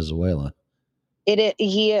it's Venezuela.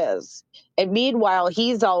 He is. And meanwhile,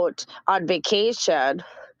 he's out on vacation,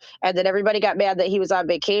 and then everybody got mad that he was on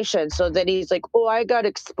vacation. So then he's like, "Oh, I got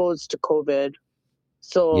exposed to COVID,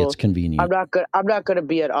 so yeah, it's convenient. I'm not gonna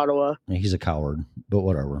be at Ottawa." He's a coward, but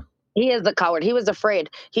whatever. He is the coward. He was afraid.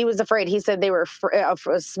 He said they were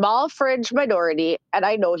a small fringe minority, and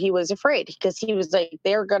I know he was afraid because he was like,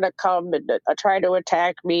 "They're gonna come and try to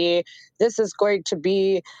attack me. This is going to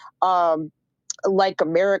be." Like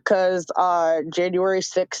America's January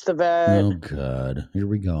 6th event. Oh, God. Here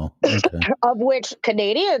we go. Okay. Of which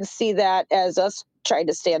Canadians see that as us trying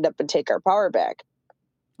to stand up and take our power back.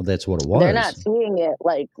 Well, that's what it was. They're not seeing it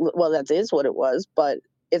like, well, that is what it was, but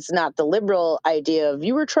it's not the liberal idea of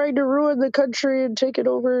you were trying to ruin the country and take it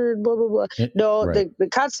over and blah, blah, blah. No, right. The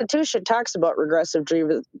Constitution talks about redress of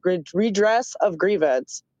grievance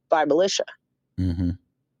by militia. Mm-hmm.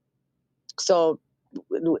 So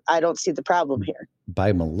I don't see the problem here.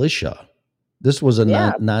 By militia. This was a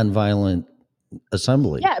nonviolent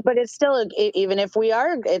assembly. Yeah, but it's still even if we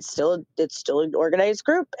are, it's still an organized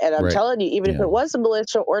group. And I'm Right. telling you, even if Yeah. it was a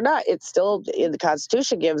militia or not, it's still the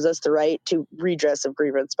Constitution gives us the right to redress of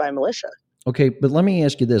grievance by militia. Okay, but let me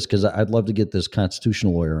ask you this, because I'd love to get this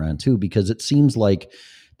constitutional lawyer on too, because it seems like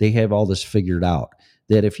they have all this figured out.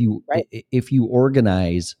 That if you Right. if you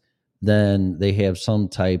organize, then they have some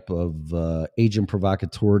type of agent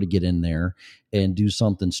provocateur to get in there and do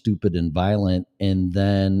something stupid and violent, and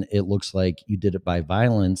then it looks like you did it by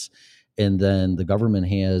violence, and then the government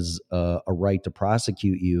has a right to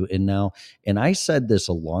prosecute you. And I said this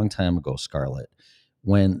a long time ago, Scarlett,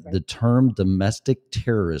 when the term domestic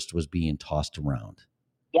terrorist was being tossed around.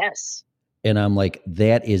 Yes. And I'm like,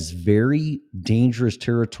 that is very dangerous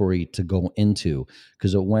territory to go into,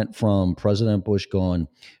 because it went from President Bush going,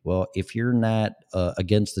 well, if you're not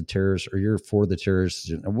against the terrorists or you're for the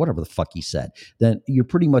terrorists or whatever the fuck he said, then you're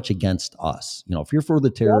pretty much against us. If you're for the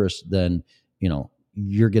terrorists, then,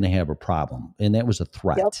 you're going to have a problem. And that was a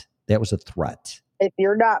threat. Yep. That was a threat. If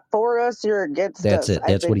you're not for us, you're against That's us. it.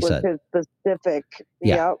 That's what he said. His specific.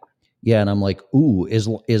 Yeah. Yep. Yeah, and I'm like, ooh, as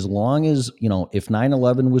long as, if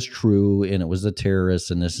 9/11 was true and it was the terrorists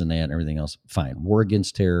and this and that and everything else, fine. We're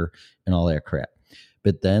against terror and all that crap.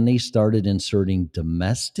 But then they started inserting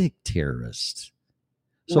domestic terrorists.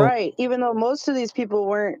 So, right. Even though most of these people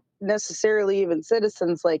weren't necessarily even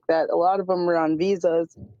citizens like that, a lot of them were on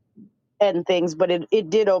visas and things, but it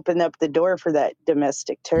did open up the door for that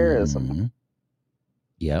domestic terrorism. Mm-hmm.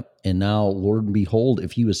 Yep. And now, Lord and behold,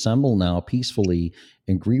 if you assemble now peacefully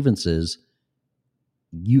in grievances,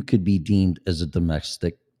 you could be deemed as a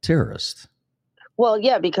domestic terrorist. Well,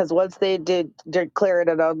 yeah, because once they did declare it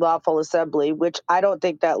an unlawful assembly, which I don't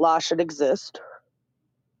think that law should exist.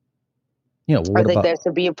 Yeah, well, I think that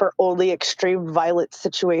should be for only extreme violent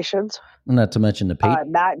situations. Not to mention the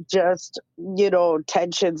not just,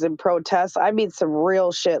 tensions and protests. I mean, some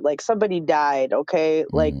real shit, like somebody died, okay?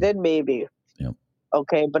 Like, then maybe. Yep.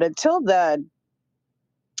 Okay, but until then,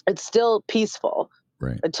 it's still peaceful.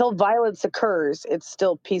 Right. Until violence occurs, it's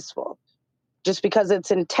still peaceful. Just because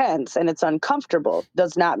it's intense and it's uncomfortable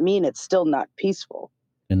does not mean it's still not peaceful.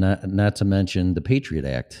 And not to mention the Patriot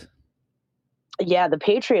Act. Yeah, the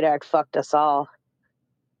Patriot Act fucked us all.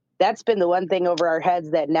 That's been the one thing over our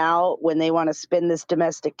heads that now when they want to spin this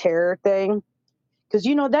domestic terror thing, because,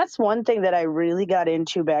 that's one thing that I really got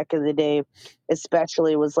into back in the day,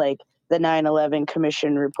 especially was like the 9/11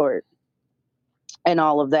 Commission report and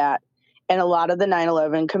all of that. And a lot of the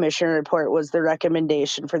 9/11 Commission report was the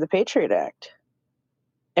recommendation for the Patriot Act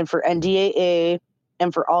and for NDAA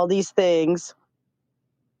and for all these things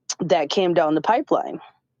that came down the pipeline.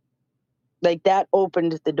 Like, that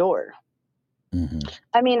opened the door. Mm-hmm.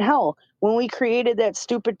 I mean, hell, when we created that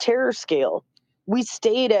stupid terror scale, we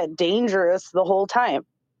stayed at dangerous the whole time.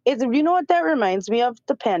 You know what that reminds me of?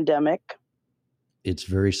 The pandemic. It's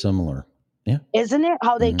very similar. Yeah. Isn't it?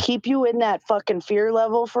 How they keep you in that fucking fear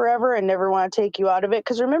level forever and never want to take you out of it?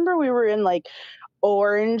 Because remember, we were in like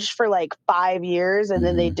orange for like 5 years and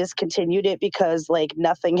then they discontinued it because like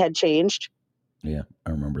nothing had changed. Yeah, I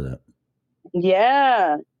remember that.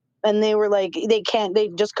 Yeah. And they were like, they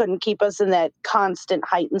just couldn't keep us in that constant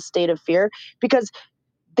heightened state of fear because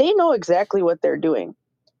they know exactly what they're doing,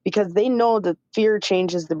 because they know that fear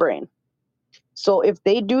changes the brain. So if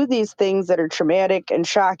they do these things that are traumatic and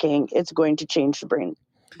shocking, it's going to change the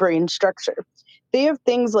brain structure. They have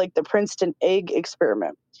things like the Princeton egg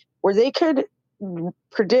experiment, where they could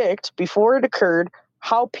predict before it occurred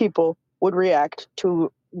how people would react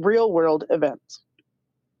to real world events.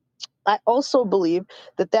 I also believe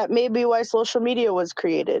that may be why social media was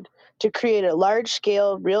created, to create a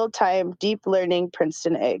large-scale, real-time, deep learning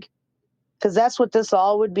Princeton egg. Because that's what this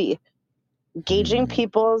all would be. Gauging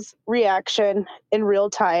people's reaction in real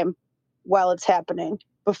time while it's happening.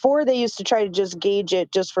 Before, they used to try to just gauge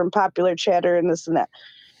it just from popular chatter and this and that.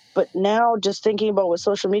 But now, just thinking about what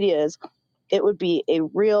social media is, it would be a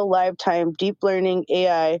real lifetime deep learning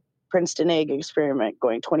AI Princeton egg experiment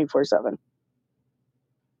going 24/7.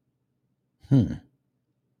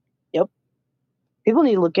 Yep. People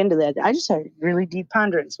need to look into that. I just had really deep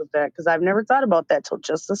ponderance with that because I've never thought about that till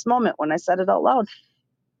just this moment when I said it out loud.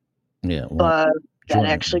 Yeah. Well, but that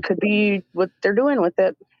actually could be what they're doing with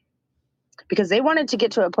it. Because they wanted to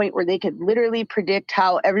get to a point where they could literally predict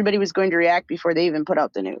how everybody was going to react before they even put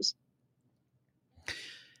out the news.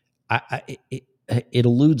 It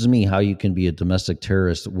eludes me how you can be a domestic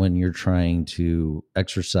terrorist when you're trying to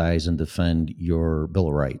exercise and defend your Bill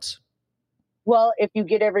of Rights. Well, if you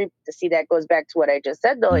get that goes back to what I just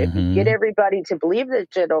said, though. If you get everybody to believe this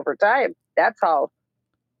shit over time, that's how,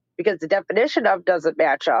 because the definition of doesn't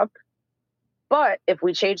match up. But if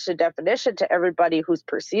we change the definition to everybody who's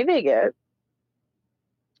perceiving it,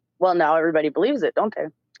 well, now everybody believes it, don't they?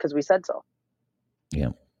 Because we said so.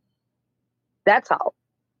 Yeah. That's how.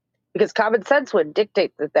 Because common sense would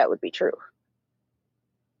dictate that that would be true.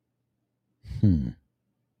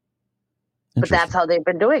 But that's how they've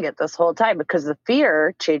been doing it this whole time, because the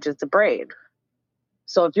fear changes the brain.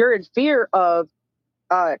 So if you're in fear of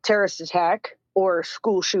a terrorist attack or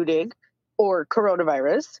school shooting or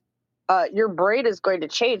coronavirus, your brain is going to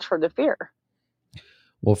change from the fear.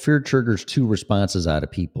 Well, fear triggers two responses out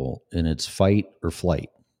of people, and it's fight or flight.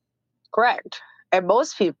 Correct. And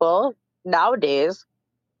most people nowadays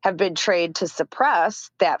have been trained to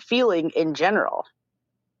suppress that feeling in general.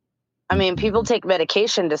 I mean, people take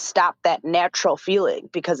medication to stop that natural feeling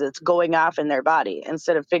because it's going off in their body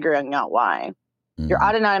instead of figuring out why. Your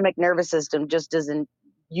autonomic nervous system just isn't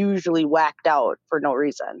usually whacked out for no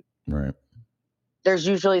reason. Right. There's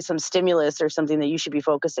usually some stimulus or something that you should be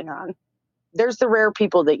focusing on. There's the rare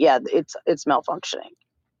people that, it's malfunctioning.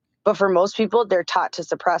 But for most people, they're taught to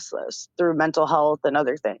suppress this through mental health and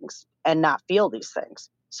other things and not feel these things.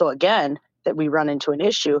 So again, that we run into an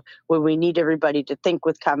issue where we need everybody to think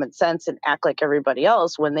with common sense and act like everybody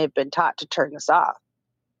else when they've been taught to turn this off.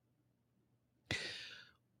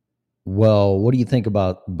 Well, what do you think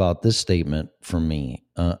about this statement from me?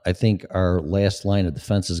 I think our last line of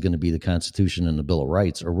defense is going to be the Constitution and the Bill of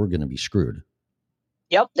Rights, or we're going to be screwed.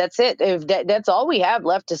 Yep, that's it. If that's all we have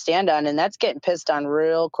left to stand on, and that's getting pissed on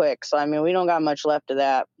real quick. So, I mean, we don't got much left of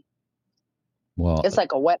that. Well, it's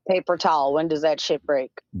like a wet paper towel. When does that shit break?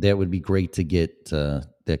 That would be great to get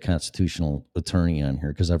that constitutional attorney on here,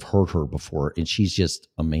 because I've heard her before, and she's just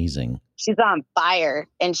amazing. She's on fire,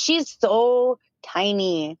 and she's so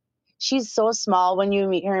tiny. She's so small when you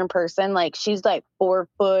meet her in person. Like, she's like 4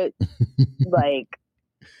 foot, like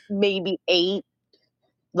maybe 8,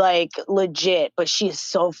 like legit. But she is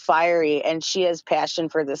so fiery, and she has passion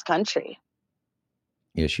for this country.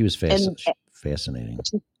 Yeah, she was fascinating.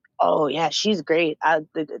 Oh, yeah, she's great.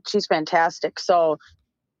 She's fantastic. So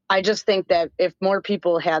I just think that if more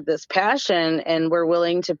people had this passion and were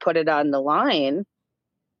willing to put it on the line,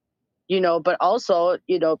 but also,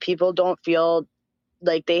 people don't feel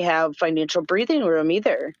like they have financial breathing room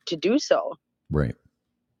either to do so. Right.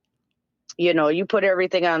 You put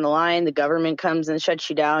everything on the line, the government comes and shuts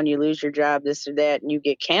you down, you lose your job, this or that, and you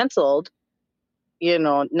get canceled.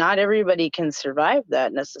 Not everybody can survive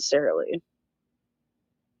that necessarily.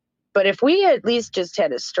 But if we at least just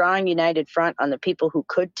had a strong, united front on the people who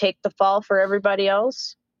could take the fall for everybody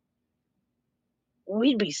else,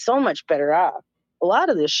 we'd be so much better off. A lot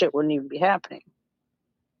of this shit wouldn't even be happening.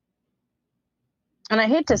 And I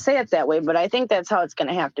hate to say it that way, but I think that's how it's going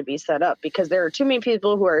to have to be set up, because there are too many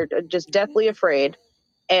people who are just deathly afraid,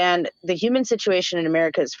 and the human situation in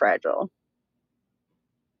America is fragile.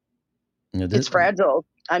 It's fragile.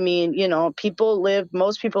 I mean,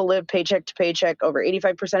 most people live paycheck to paycheck. Over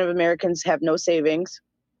 85% of Americans have no savings.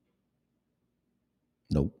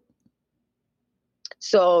 Nope.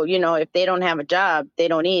 So, if they don't have a job, they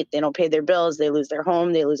don't eat, they don't pay their bills, they lose their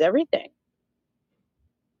home, they lose everything.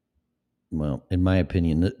 Well, in my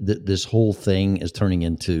opinion, this whole thing is turning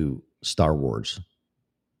into Star Wars.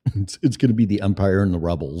 It's going to be the Empire and the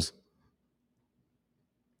Rebels.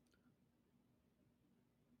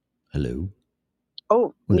 Hello?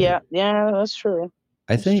 Oh, yeah, that's true.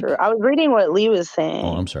 I think. True. I was reading what Lee was saying.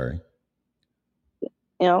 Oh, I'm sorry.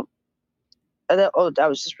 I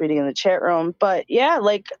was just reading in the chat room. But yeah,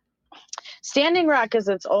 like, Standing Rock is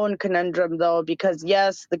its own conundrum, though, because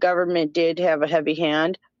yes, the government did have a heavy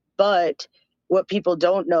hand, but what people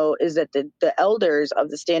don't know is that the elders of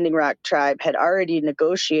the Standing Rock tribe had already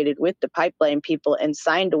negotiated with the pipeline people and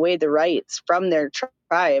signed away the rights from their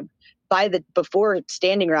tribe before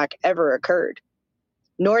Standing Rock ever occurred.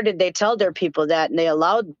 Nor did they tell their people that, and they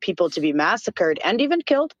allowed people to be massacred and even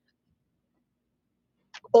killed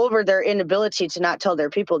over their inability to not tell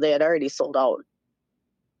their people they had already sold out.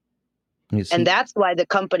 And that's why the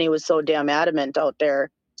company was so damn adamant out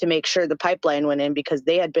there to make sure the pipeline went in, because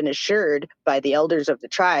they had been assured by the elders of the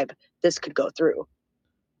tribe this could go through.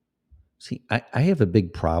 See, I have a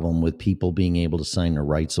big problem with people being able to sign their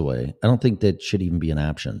rights away. I don't think that should even be an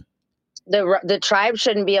option. The tribe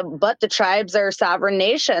shouldn't be, but the tribes are sovereign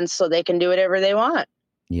nations, so they can do whatever they want.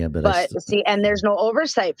 Yeah, but see, and there's no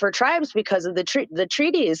oversight for tribes because of the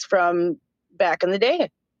treaties from back in the day.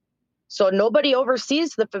 So nobody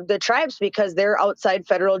oversees the tribes because they're outside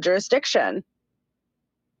federal jurisdiction.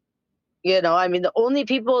 I mean, the only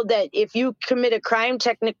people that, if you commit a crime,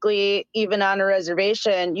 technically, even on a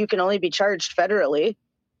reservation, you can only be charged federally.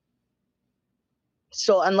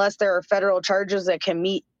 So unless there are federal charges that can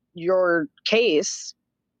meet your case,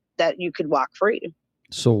 that you could walk free.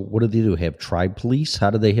 So what do they do? Have tribe police? How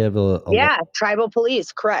do they have a Yeah, tribal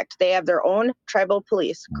police, correct. They have their own tribal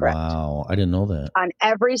police, correct. Wow, I didn't know that. On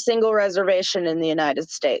every single reservation in the United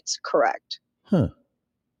States, correct. Huh.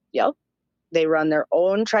 Yep. They run their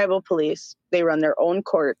own tribal police. They run their own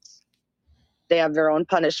courts. They have their own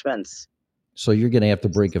punishments. So you're going to have to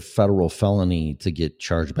break a federal felony to get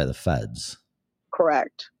charged by the feds.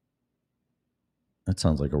 Correct. That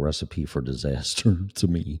sounds like a recipe for disaster to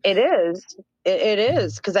me. It is. It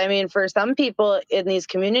is. Because, I mean, for some people in these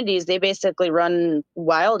communities, they basically run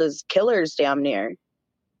wild as killers damn near.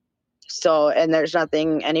 So, and there's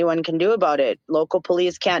nothing anyone can do about it. Local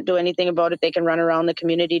police can't do anything about it. They can run around the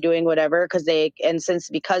community doing whatever because they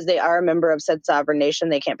are a member of said sovereign nation,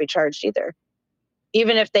 they can't be charged either.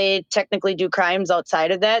 Even if they technically do crimes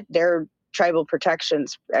outside of that, their tribal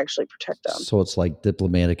protections actually protect them. So it's like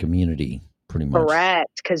diplomatic immunity, pretty much.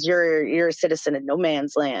 Correct, because you're a citizen in no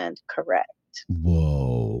man's land. Correct.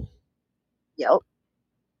 Whoa. Yep.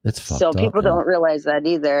 That's fucked so up. People man. don't realize that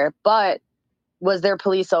either. But was there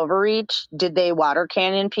police overreach? Did they water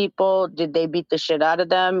cannon people? Did they beat the shit out of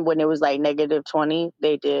them when it was like -20?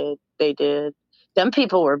 They did. Them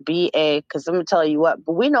people were BA, because I'm going to tell you what,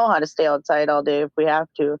 but we know how to stay outside all day if we have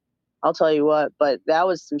to. I'll tell you what, but that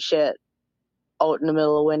was some shit out in the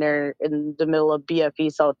middle of winter, in the middle of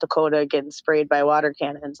BFE, South Dakota, getting sprayed by water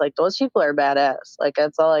cannons. Like, those people are badass. Like,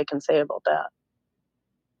 that's all I can say about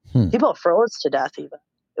that. People froze to death even.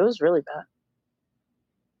 It was really bad.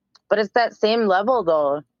 But it's that same level,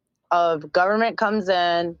 though, of government comes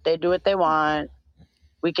in, they do what they want,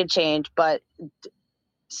 we could change, but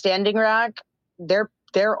Standing Rock,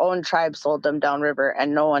 their own tribe sold them downriver,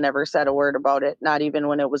 and no one ever said a word about it, not even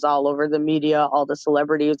when it was all over the media. All the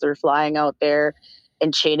celebrities are flying out there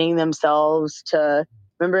and chaining themselves to,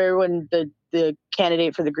 remember when the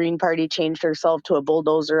candidate for the Green Party changed herself to a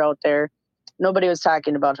bulldozer out there? Nobody was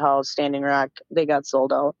talking about how Standing Rock, they got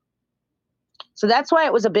sold out. So that's why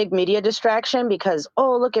it was a big media distraction, because,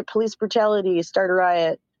 oh, look at police brutality, start a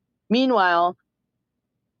riot. Meanwhile,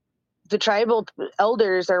 the tribal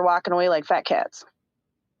elders are walking away like fat cats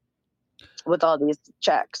with all these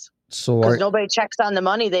checks. So because nobody checks on the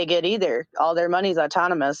money they get either. All their money's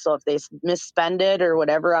autonomous. So if they misspend it or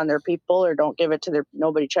whatever on their people or don't give it to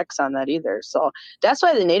nobody checks on that either. So that's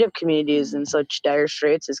why the Native community is in such dire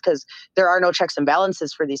straits, is because there are no checks and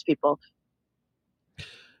balances for these people.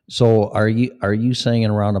 So are you saying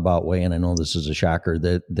in a roundabout way, and I know this is a shocker,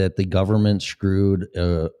 that the government screwed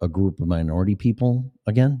a group of minority people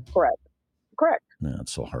again? Correct. No,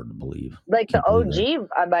 it's so hard to believe. Like the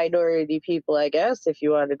OG minority people, I guess, if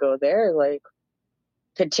you want to go there, like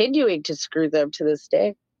continuing to screw them to this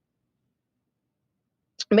day.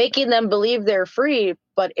 Making them believe they're free,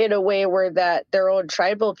 but in a way where that their own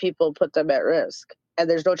tribal people put them at risk. And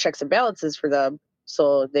there's no checks and balances for them,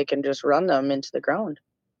 so they can just run them into the ground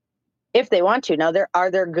if they want to. Now,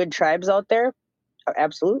 are there good tribes out there?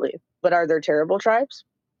 Absolutely. But are there terrible tribes?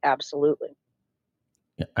 Absolutely.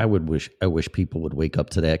 I wish people would wake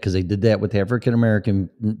up to that, because they did that with African American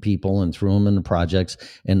people and threw them in the projects,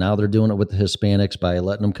 and now they're doing it with the Hispanics by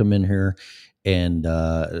letting them come in here, and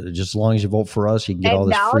just as long as you vote for us, you can get all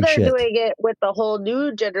this free shit. And now they're doing it with the whole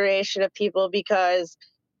new generation of people, because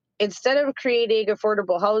instead of creating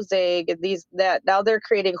affordable housing and now they're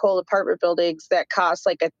creating whole apartment buildings that cost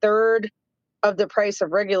like a third of the price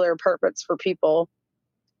of regular apartments for people.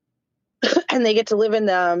 And they get to live in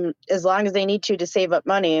them as long as they need to save up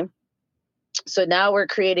money. So now we're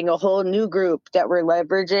creating a whole new group that we're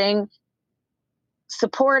leveraging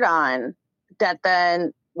support on, that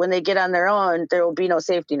then when they get on their own, there will be no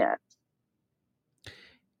safety net.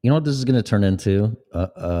 You know what this is going to turn into?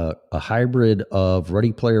 A hybrid of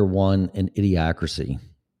Ready Player One and Idiocracy.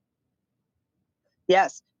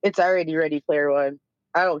 Yes, it's already Ready Player One.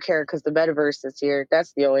 I don't care, because the metaverse is here.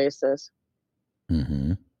 That's the oasis.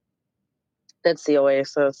 Mm-hmm. That's the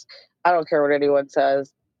oasis. I don't care what anyone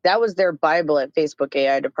says. That was their Bible at Facebook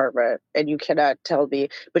AI department, and you cannot tell me.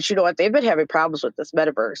 But you know what? They've been having problems with this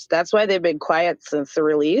metaverse. That's why they've been quiet since the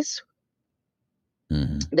release.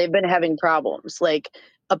 Mm-hmm. They've been having problems. Like,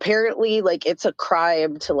 apparently, like, it's a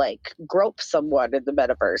crime to like grope someone in the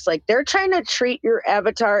metaverse. Like, they're trying to treat your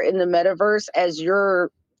avatar in the metaverse as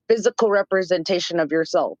your physical representation of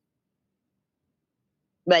yourself,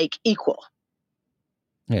 like equal.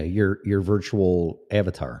 Yeah, your virtual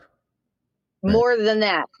avatar. Right. More than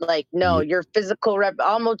that, like, no, your physical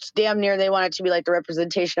almost damn near they want it to be like the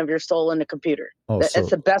representation of your soul in a computer. That's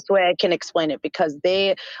the best way I can explain it, because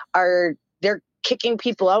they're kicking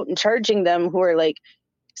people out and charging them who are like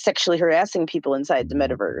sexually harassing people inside the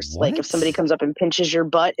metaverse. Like if What? somebody comes up and pinches your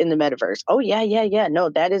butt in the metaverse. Oh yeah. No,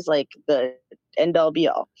 that is like the end all be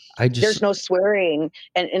all. There's no swearing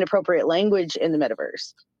and inappropriate language in the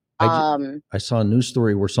metaverse. I saw a news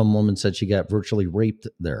story where some woman said she got virtually raped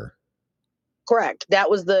there. Correct. That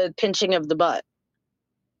was the pinching of the butt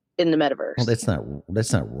in the metaverse. Well,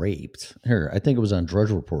 that's not raped. Here, I think it was on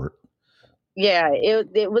Drudge Report. Yeah,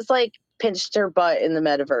 it was like pinched her butt in the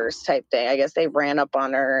metaverse type thing. I guess they ran up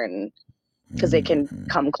on her and because they can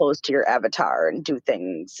come close to your avatar and do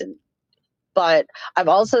things. But I've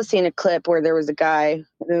also seen a clip where there was a guy,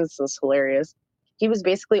 this was hilarious. He was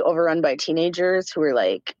basically overrun by teenagers who were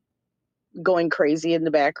like going crazy in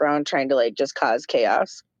the background, trying to like just cause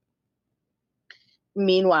chaos.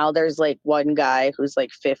 Meanwhile, there's like one guy who's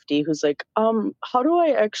like 50 who's like, how do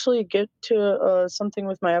I actually get to something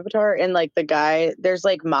with my avatar? And like the guy, there's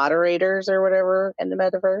like moderators or whatever in the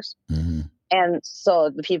metaverse. Mm-hmm. And so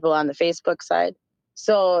the people on the Facebook side.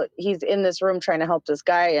 So he's in this room trying to help this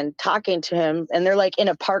guy and talking to him. And they're like in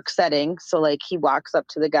a park setting. So like he walks up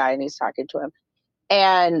to the guy and he's talking to him.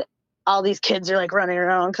 And all these kids are like running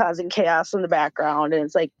around causing chaos in the background. And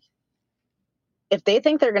it's like, if they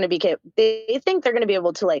think they're going to be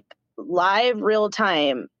able to like live real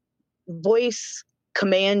time voice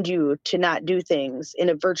command you to not do things in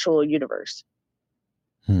a virtual universe,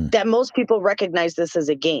 that most people recognize this as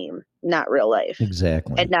a game, not real life.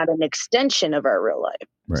 Exactly. And not an extension of our real life.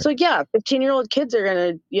 Right. So yeah, 15-year-old kids are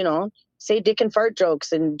going to, say dick and fart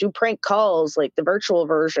jokes and do prank calls like the virtual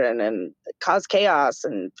version and cause chaos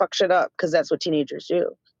and fuck shit up because that's what teenagers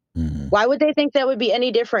do. Mm-hmm. Why would they think that would be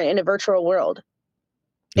any different in a virtual world?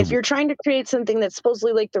 If you're trying to create something that's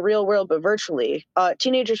supposedly like the real world, but virtually,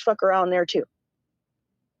 teenagers fuck around there too.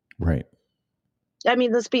 Right. I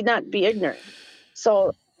mean, let's not be ignorant.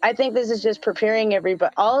 So I think this is just preparing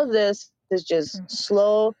everybody. All of this is just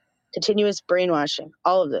slow, continuous brainwashing.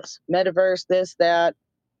 All of this, metaverse, this, that,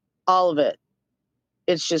 all of it.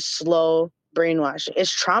 It's just slow brainwashing.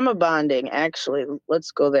 It's trauma bonding, actually.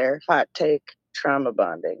 Let's go there. Hot take, trauma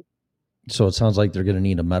bonding. So it sounds like they're going to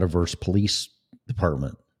need a metaverse police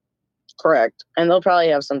department. Correct. And they'll probably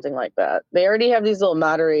have something like that. They already have these little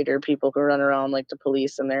moderator people who run around like the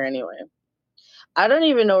police in there anyway. I don't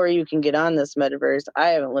even know where you can get on this metaverse. I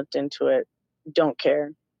haven't looked into it. Don't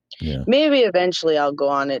care. Yeah. Maybe eventually I'll go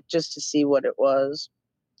on it just to see what it was.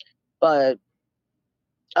 But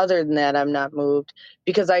other than that, I'm not moved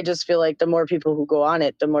because I just feel like the more people who go on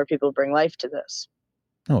it, the more people bring life to this.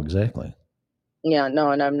 Oh, exactly. Yeah,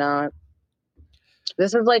 no, and I'm not.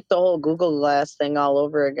 This is like the whole Google Glass thing all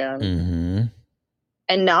over again. Mm-hmm.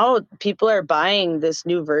 And now people are buying this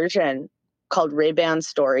new version called Ray-Ban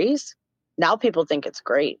Stories. Now people think it's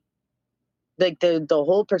great. Like the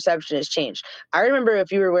whole perception has changed. I remember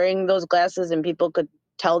if you were wearing those glasses and people could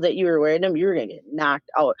tell that you were wearing them, you were going to get knocked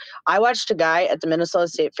out. I watched a guy at the Minnesota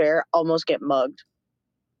State Fair almost get mugged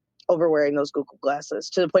over wearing those Google glasses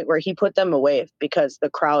to the point where he put them away because the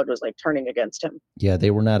crowd was like turning against him. Yeah,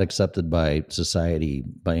 they were not accepted by society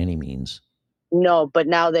by any means. No, but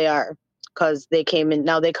now they are because they came in.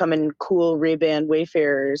 Now they come in cool Ray-Ban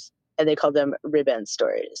Wayfarers and they call them Ray-Ban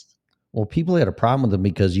Stories. Well, people had a problem with them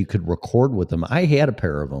because you could record with them. I had a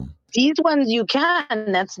pair of them. These ones you can.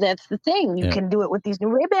 That's the thing. You can do it with these new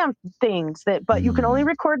Ray-Ban things. But you can only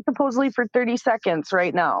record supposedly for 30 seconds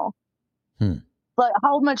right now. But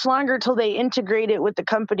how much longer till they integrate it with the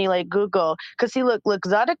company like Google? Because see, look,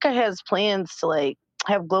 Luxottica has plans to like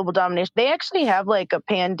have global domination. They actually have like a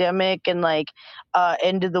pandemic and like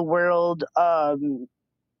end of the world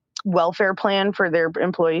welfare plan for their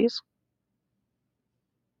employees.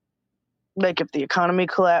 Like if the economy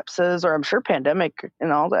collapses, or I'm sure pandemic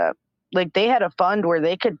and all that, like they had a fund where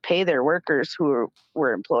they could pay their workers who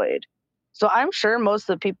were employed. So I'm sure most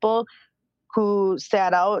of the people who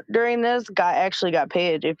sat out during this actually got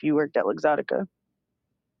paid if you worked at Luxottica.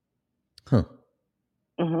 Huh.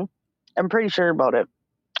 Mm-hmm. I'm pretty sure about it.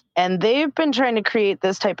 And they've been trying to create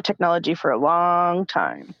this type of technology for a long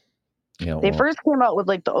time. Yeah, they first came out with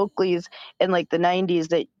like the Oakleys in like the 90s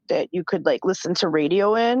that you could like listen to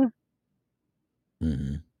radio in.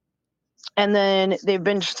 Mm-hmm. And then they've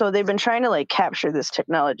been trying to like capture this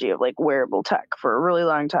technology of like wearable tech for a really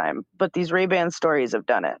long time. But these Ray-Ban Stories have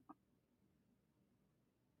done it.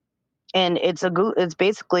 And it's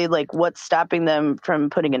basically like what's stopping them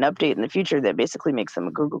from putting an update in the future that basically makes them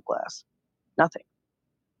a Google Glass. Nothing.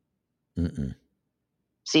 Mm-mm.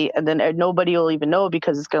 See, and then nobody will even know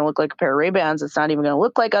because it's going to look like a pair of Ray-Bans. It's not even going to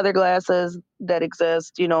look like other glasses that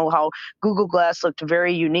exist. You know how Google Glass looked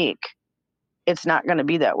very unique. It's not going to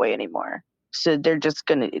be that way anymore. So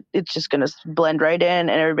it's just gonna blend right in,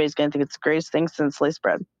 and everybody's gonna think it's the greatest thing since sliced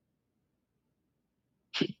bread.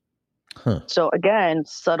 Huh. So again,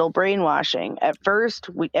 subtle brainwashing. At first,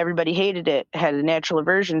 everybody hated it, had a natural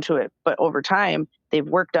aversion to it, but over time, they've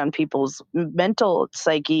worked on people's mental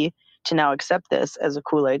psyche to now accept this as a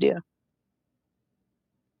cool idea.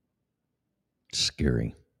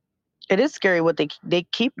 Scary. It is scary what they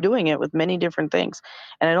keep doing it with many different things,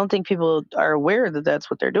 and I don't think people are aware that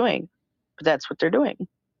that's what they're doing, but that's what they're doing,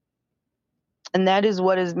 and that is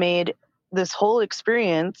what has made this whole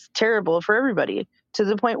experience terrible for everybody, to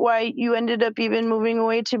the point why you ended up even moving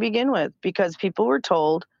away to begin with, because people were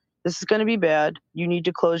told this is going to be bad, you need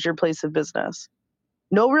to close your place of business.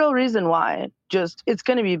 No real reason why, just it's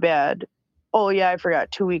going to be bad. Oh yeah, I forgot,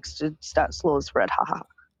 2 weeks to stop slow spread,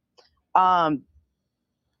 haha.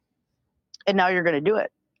 And now you're going to do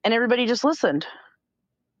it, and everybody just listened.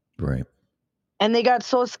 Right. And they got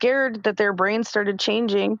so scared that their brains started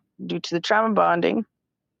changing due to the trauma bonding.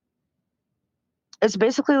 It's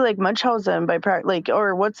basically like Munchausen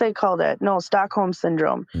or what's they call that? No, Stockholm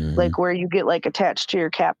syndrome, like where you get like attached to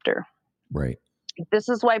your captor. Right. This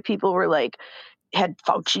is why people were like, had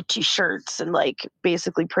Fauci t-shirts and like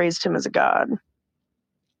basically praised him as a god.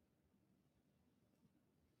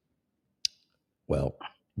 Well,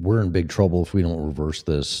 we're in big trouble if we don't reverse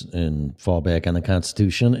this and fall back on the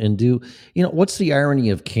Constitution and do, what's the irony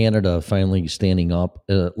of Canada finally standing up,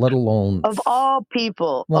 let alone of all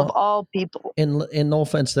people, and no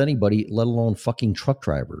offense to anybody, let alone fucking truck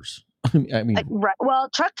drivers. I mean, right. Well,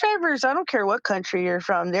 truck drivers, I don't care what country you're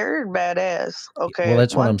from, they're badass. Okay. Well,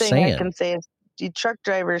 that's what I'm saying. One thing I can say is the truck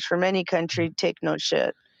drivers from any country take no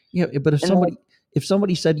shit. Yeah, but if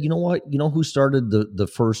somebody said, you know what, who started the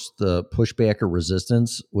first pushback or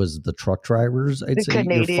resistance was the truck drivers, I'd say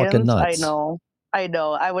Canadians, you're fucking nuts. I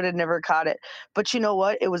know. I would have never caught it. But you know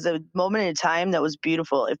what? It was a moment in time that was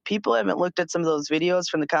beautiful. If people haven't looked at some of those videos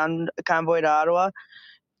from the convoy to Ottawa,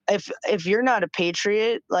 if you're not a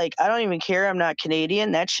patriot, like, I don't even care, I'm not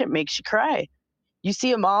Canadian, that shit makes you cry. You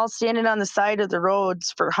see them all standing on the side of the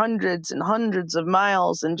roads for hundreds and hundreds of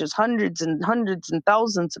miles, and just hundreds and hundreds and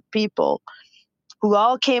thousands of people who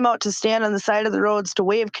all came out to stand on the side of the roads to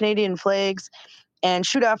wave Canadian flags and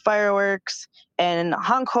shoot off fireworks and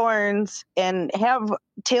honk horns and have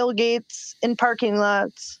tailgates in parking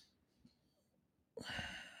lots.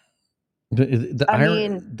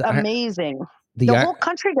 Amazing. The whole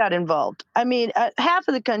country got involved. I mean, half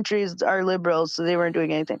of the countries are liberals, so they weren't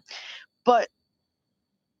doing anything. But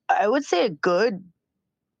I would say a good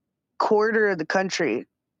quarter of the country,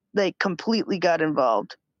 like, completely got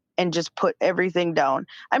involved and just put everything down.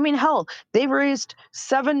 I mean, hell, they raised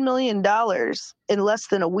 $7 million in less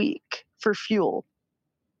than a week for fuel.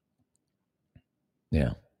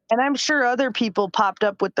 Yeah. And I'm sure other people popped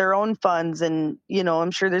up with their own funds, and,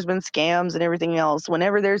 I'm sure there's been scams and everything else.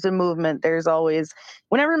 Whenever there's a movement,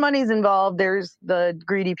 whenever money's involved, there's the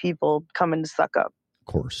greedy people coming to suck up.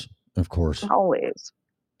 Of course. Always.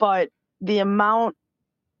 But the amount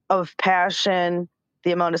of passion,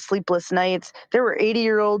 the amount of sleepless nights, there were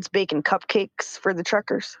 80-year-olds baking cupcakes for the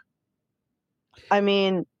truckers. I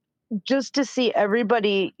mean, just to see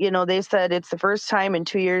everybody, they said it's the first time in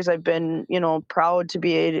 2 years I've been, I'm proud to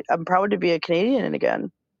be a Canadian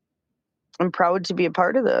again. I'm proud to be a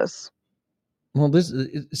part of this. Well,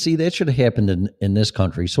 that should have happened in this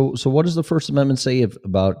country. So what does the First Amendment say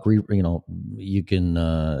about, you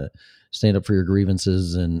can stand up for your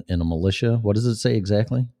grievances in a militia? What does it say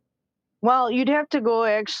exactly? Well, you'd have to go,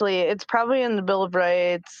 actually, it's probably in the Bill of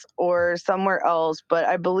Rights or somewhere else, but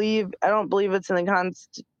I don't believe it's in the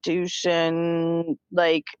Constitution,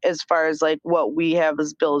 like, as far as like what we have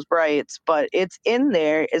as Bill of Rights, but it's in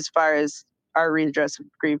there as far as our redress of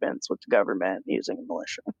grievance with the government using a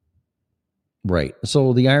militia. Right.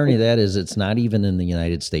 So the irony of that is it's not even in the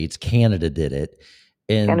United States. Canada did it.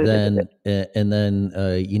 And then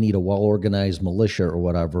you need a well-organized militia or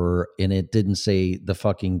whatever, and it didn't say the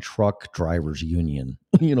fucking truck drivers union.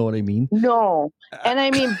 You know what I mean? No. And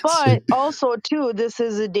I mean, but also too, this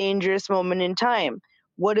is a dangerous moment in time.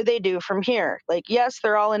 What do they do from here? Like, yes,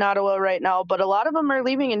 they're all in Ottawa right now, but a lot of them are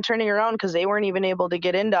leaving and turning around because they weren't even able to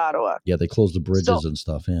get into Ottawa. Yeah, they closed the bridges and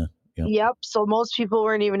stuff. Yeah. Yep. So most people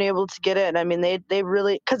weren't even able to get in. I mean, they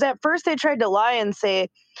really, because at first they tried to lie and say,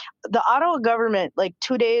 the Ottawa government, like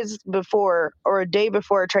 2 days before or a day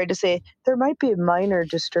before, tried to say there might be minor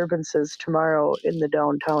disturbances tomorrow in the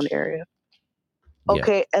downtown area.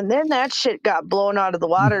 Okay, yeah. And then that shit got blown out of the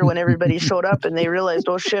water when everybody showed up and they realized,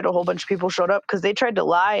 oh shit, a whole bunch of people showed up, because they tried to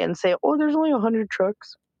lie and say, oh, there's only 100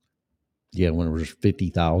 trucks. Yeah, when it was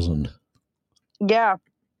 50,000. Yeah,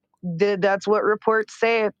 that's what reports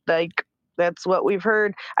say. Like, That's what we've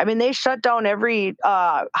heard. I mean, they shut down every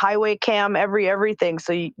highway cam, everything,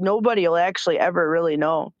 so nobody will actually ever really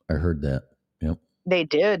know. I heard that. Yep. They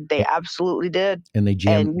did. They absolutely did. And they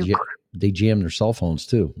And jammed their cell phones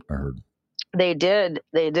too, I heard. They did.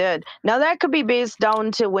 Now that could be based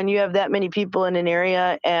down to when you have that many people in an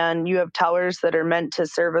area and you have towers that are meant to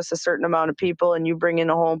service a certain amount of people and you bring in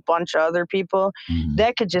a whole bunch of other people. Mhm.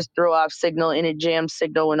 That could just throw off signal, and it jams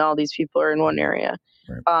signal when all these people are in one area.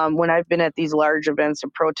 Right. When I've been at these large events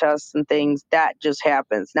and protests and things, that just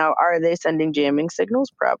happens. Now, are they sending jamming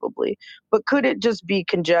signals? Probably. But could it just be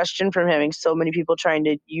congestion from having so many people trying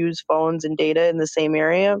to use phones and data in the same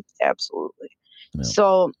area? Absolutely. Yeah.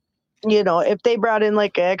 So, you know, if they brought in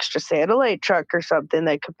like an extra satellite truck or something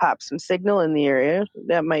that could pop some signal in the area,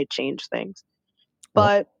 that might change things.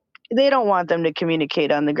 But they don't want them to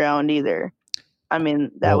communicate on the ground either. I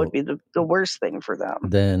mean, that would be the worst thing for them.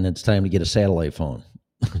 Then it's time to get a satellite phone.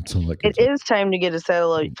 It is time to get a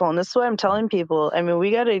satellite phone. This is what I'm telling people. I mean,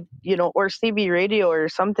 we got to, you know, or CB radio or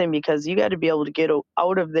something, because you got to be able to get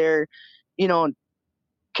out of their, you know,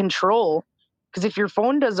 control. Because if your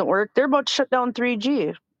phone doesn't work, they're about to shut down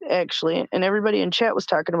 3G, actually. And everybody in chat was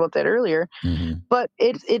talking about that earlier. Mm-hmm. But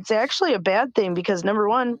it's actually a bad thing because, number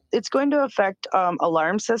one, it's going to affect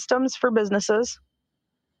alarm systems for businesses.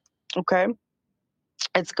 Okay.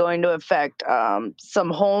 It's going to affect some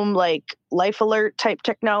home, like life alert type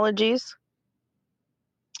technologies.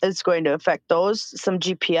 It's going to affect those, some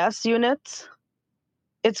GPS units.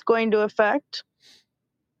 It's going to affect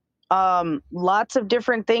lots of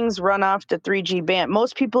different things run off the 3G band.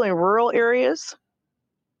 Most people in rural areas,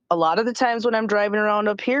 a lot of the times when I'm driving around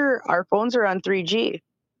up here, our phones are on 3G.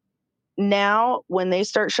 Now, when they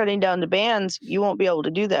start shutting down the bands, you won't be able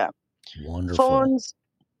to do that. Wonderful.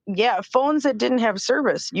 Phones that didn't have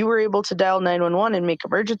service, you were able to dial 911 and make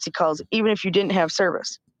emergency calls even if you didn't have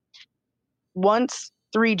service. Once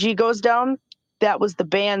 3G goes down, that was the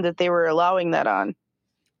band that they were allowing that on.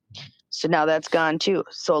 So now that's gone too.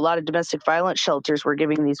 So a lot of domestic violence shelters were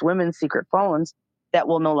giving these women secret phones that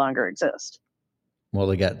will no longer exist. Well,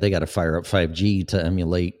 they got to fire up 5G to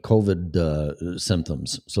emulate COVID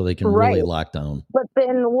symptoms, so they can really lock down. But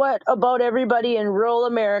then, what about everybody in rural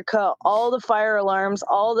America? All the fire alarms,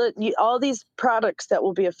 all these products that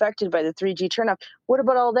will be affected by the 3G turnoff. What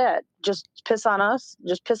about all that? Just piss on us?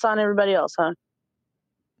 Just piss on everybody else, huh?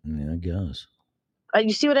 Yeah, I guess.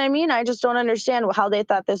 You see what I mean? I just don't understand how they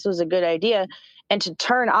thought this was a good idea. And to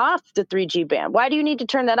turn off the 3G band, why do you need to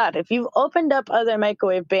turn that off? If you've opened up other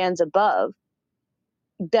microwave bands above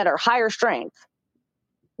that are higher strength,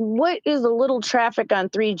 what is a little traffic on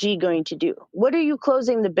 3G going to do? What are you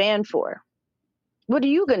closing the band for? What are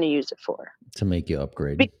you going to use it for? To make you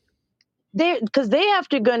upgrade. Because they have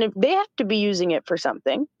to be using it for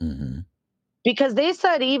something. Mm-hmm. Because they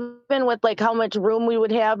said even with like how much room we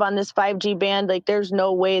would have on this 5G band, like there's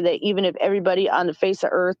no way that even if everybody on the face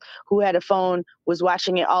of Earth who had a phone was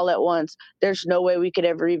watching it all at once, there's no way we could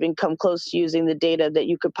ever even come close to using the data that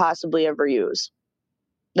you could possibly ever use.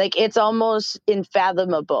 Like, it's almost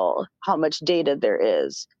unfathomable how much data there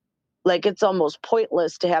is. Like, it's almost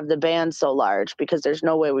pointless to have the band so large because there's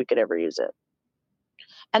no way we could ever use it.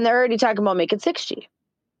 And they're already talking about making 6G.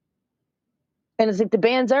 And it's like the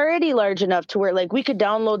band's already large enough to where, like, we could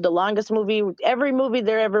download the longest movie, every movie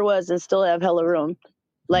there ever was, and still have hella room.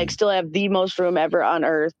 Like, still have the most room ever on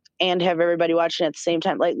Earth and have everybody watching at the same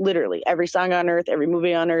time. Like, literally, every song on Earth, every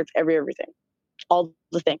movie on Earth, everything. All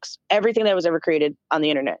the things. Everything that was ever created on the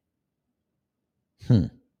internet.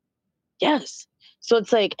 Yes. So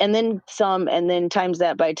it's like, and then some, and then times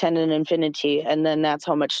that by 10 in infinity, and then that's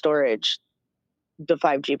how much storage the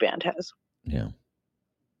 5G band has. Yeah.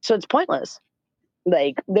 So it's pointless.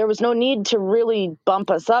 Like, there was no need to really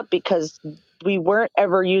bump us up because we weren't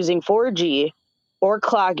ever using 4G or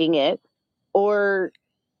clogging it or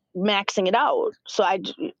maxing it out.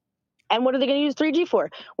 And what are they going to use 3G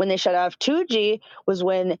for? When they shut off 2G was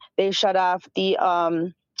when they shut off the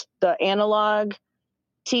analog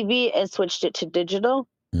TV and switched it to digital.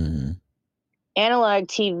 Mm-hmm. Analog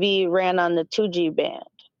TV ran on the 2G band,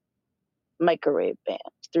 microwave band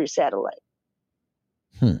through satellite.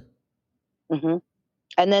 Mm-hmm.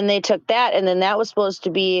 And then they took that, and then that was supposed to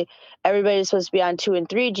be, everybody was supposed to be on 2 and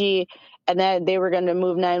 3G, and then they were going to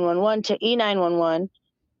move 911 to E911,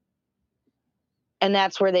 and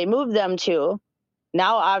that's where they moved them to.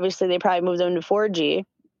 Now, obviously, they probably moved them to 4G,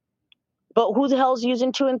 but who the hell's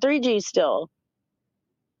using 2 and 3G still?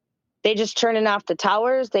 They just turning off the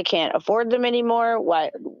towers. They can't afford them anymore.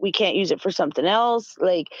 Why we can't use it for something else?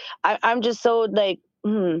 Like, I'm just so like,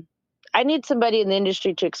 I need somebody in the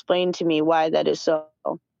industry to explain to me why that is so.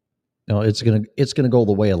 No, it's gonna go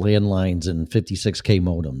the way of landlines and 56K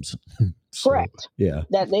modems. So, Correct. yeah.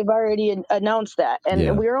 That they've already announced that. And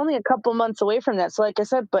Yeah. we're only a couple months away from that. So like I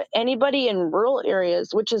said, but anybody in rural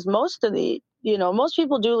areas, which is most of the, most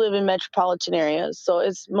people do live in metropolitan areas. So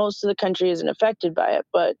it's most of the country isn't affected by it.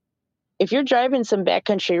 But if you're driving some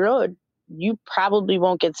backcountry road, you probably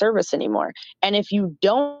won't get service anymore. And if you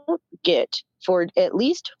don't get at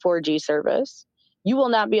least 4G service, you will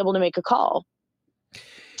not be able to make a call.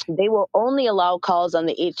 They will only allow calls on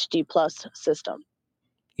the HD Plus system.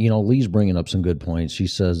 Lee's bringing up some good points. She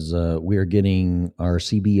says we are getting our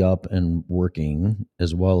CB up and working,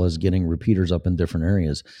 as well as getting repeaters up in different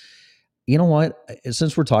areas. You know what?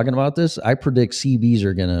 Since we're talking about this, I predict CBs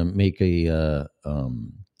are going to make a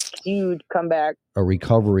huge comeback, a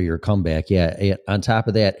recovery or comeback. Yeah. On top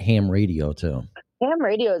of that, ham radio too. Ham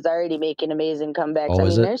radio is already making amazing comebacks. Oh,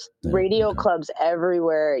 is it? There's radio clubs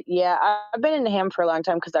everywhere. Yeah, I've been in ham for a long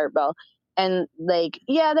time because Art Bell. And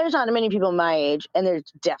there's not many people my age, and there's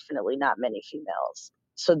definitely not many females.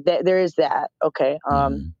 So there is that. Okay.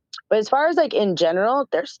 But as far as in general,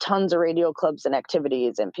 there's tons of radio clubs and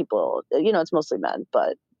activities and people, it's mostly men,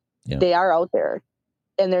 but they are out there,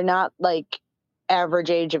 and they're not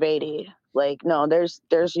average age of 80. No,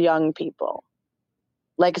 there's young people.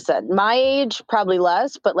 Like I said, my age, probably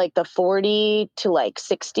less, but the 40 to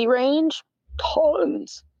 60 range,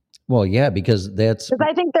 tons. Well, yeah, because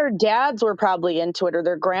I think their dads were probably into it, or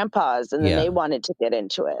their grandpas, and then they wanted to get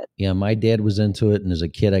into it. Yeah, my dad was into it, and as a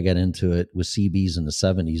kid, I got into it with CBs in the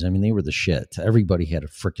 70s. I mean, they were the shit. Everybody had a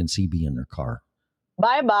freaking CB in their car.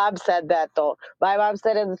 My mom said that, though. My mom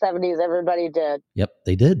said in the 70s, everybody did. Yep,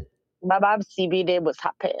 they did. My mom's CB name was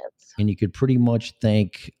Hot Pants. And you could pretty much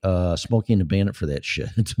thank Smokey and the Bandit for that shit.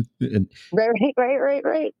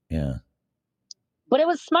 Right. Yeah. But it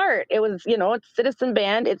was smart. It was, it's Citizen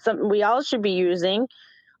Band. It's something we all should be using,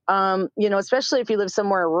 especially if you live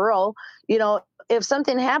somewhere rural. If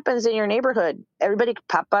something happens in your neighborhood, everybody could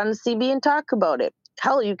pop on the CB and talk about it.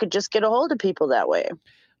 Hell, you could just get a hold of people that way.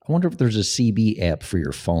 I wonder if there's a CB app for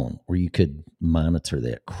your phone where you could monitor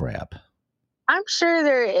that crap. I'm sure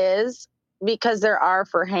there is, because there are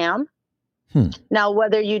for ham. Now,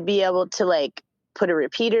 whether you'd be able to put a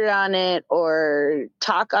repeater on it or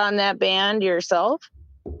talk on that band yourself,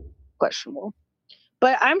 questionable.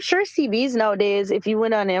 But I'm sure CBs nowadays, if you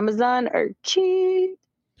went on Amazon, are cheap.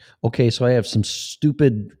 Okay, so I have some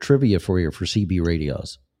stupid trivia for you for CB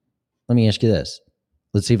radios. Let me ask you this.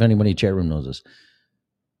 Let's see if anybody in the chat room knows this.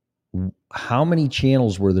 How many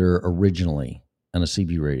channels were there originally on a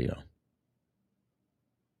CB radio?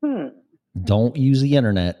 Don't use the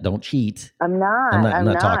internet. Don't cheat. I'm not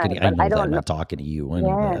talking to you. I know that. I'm not talking to you. I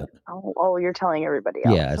know that. Oh, you're telling everybody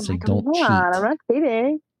else. Yeah, it's don't cheat. I'm not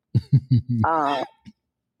cheating. If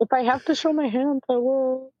I have to show my hands, I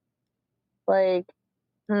will. I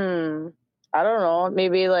don't know.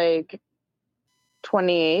 Maybe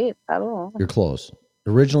 28. I don't know. You're close.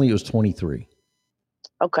 Originally, it was 23.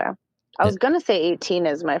 Okay. I was going to say 18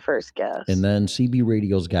 as my first guess. And then CB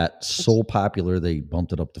radios got so popular, they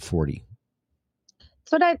bumped it up to 40.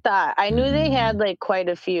 That's what I thought. I knew they had quite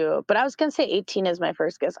a few, but I was going to say 18 as my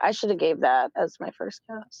first guess. I should have gave that as my first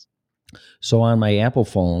guess. So on my Apple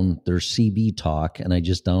phone, there's CB Talk, and I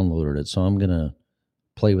just downloaded it. So I'm going to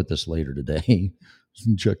play with this later today.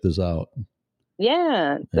 Check this out.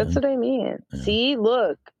 Yeah, that's what I mean. Yeah. See,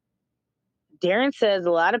 look. Darren says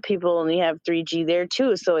a lot of people only have 3G there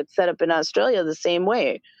too. So it's set up in Australia the same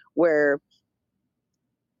way, where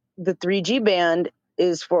the 3G band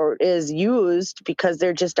is used because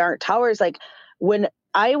there just aren't towers. When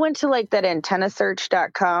I went to that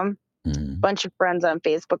antennasearch.com, bunch of friends on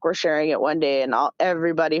Facebook were sharing it one day, and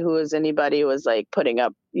everybody who was anybody was putting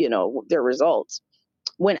up, their results.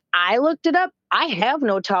 When I looked it up, I have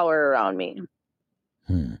no tower around me.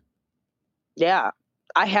 Yeah,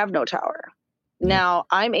 I have no tower. Now,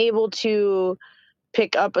 I'm able to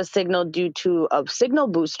pick up a signal due to a signal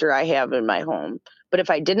booster I have in my home. But if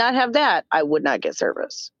I did not have that, I would not get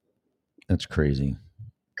service. That's crazy.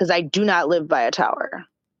 Because I do not live by a tower.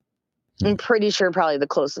 I'm pretty sure probably the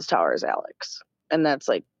closest tower is Alex. And that's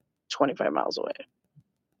 25 miles away.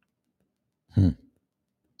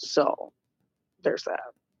 So there's that.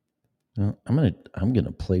 Well, I'm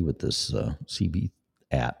gonna play with this CB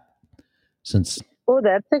app since. Oh,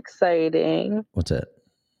 that's exciting. What's that?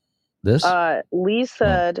 This? Lee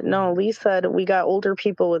said, we got older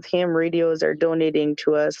people with ham radios are donating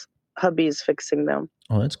to us. Hubby's fixing them.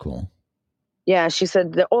 Oh, that's cool. Yeah, she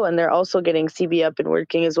said, and they're also getting CB up and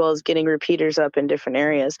working, as well as getting repeaters up in different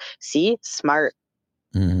areas. See? Smart.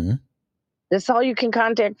 Mm-hmm. This is how you can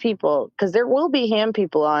contact people, because there will be ham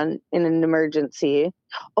people on in an emergency.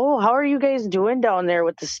 Oh, how are you guys doing down there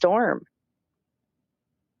with the storm?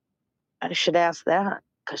 I should ask that,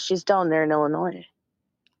 because she's down there in Illinois,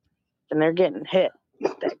 and they're getting hit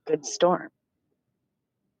with that good storm.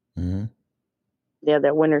 Mm-hmm. Yeah,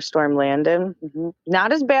 that winter storm landed. Mm-hmm.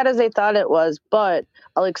 Not as bad as they thought it was, but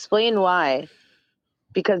I'll explain why.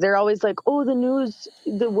 Because they're always like, oh,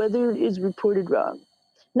 the weather is reported wrong.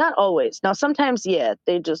 Not always. Now, sometimes, yeah,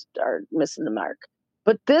 they just are missing the mark.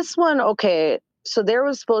 But this one, okay, so there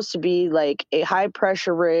was supposed to be like a high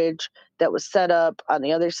pressure ridge that was set up on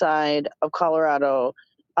the other side of Colorado,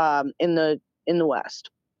 in the west.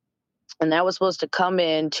 And that was supposed to come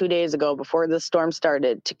in 2 days ago before the storm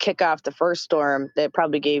started to kick off the first storm that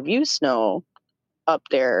probably gave you snow up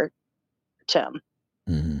there, Tim.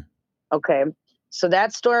 Mm-hmm. Okay. So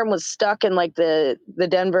that storm was stuck in like the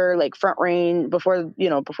Denver like front range before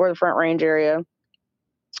the front range area.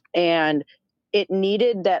 And it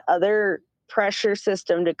needed that other pressure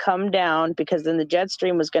system to come down, because then the jet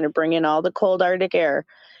stream was going to bring in all the cold Arctic air.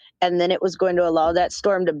 And then it was going to allow that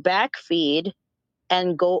storm to backfeed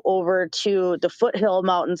and go over to the foothill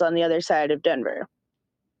mountains on the other side of Denver,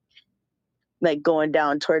 like going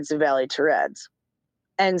down towards the Valley Tourettes.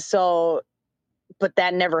 And so, but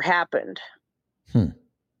that never happened.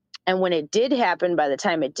 And when it did happen, by the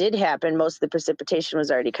time it did happen, most of the precipitation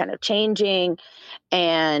was already kind of changing,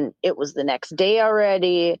 and it was the next day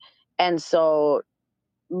already. And so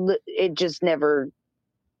it just never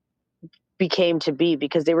became to be,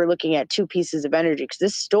 because they were looking at two pieces of energy, because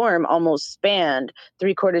this storm almost spanned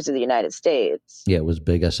 3/4 of the United States. Yeah, it was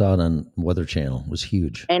big. I saw it on Weather Channel. It was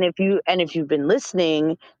huge. And if you've been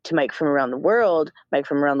listening to Mike from Around the World, Mike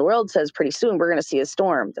from Around the World says pretty soon we're going to see a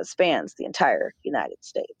storm that spans the entire United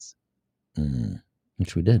States. Mm-hmm.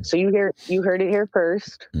 Which we did. So you heard it here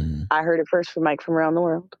first. Mm-hmm. I heard it first from Mike from Around the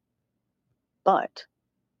World.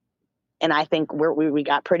 And I think we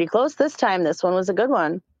got pretty close this time. This one was a good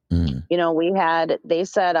one. Mm-hmm. You know, they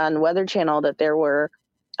said on Weather Channel that there were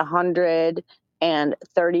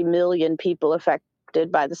 130 million people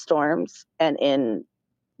affected by the storms and in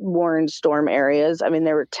warned storm areas. I mean,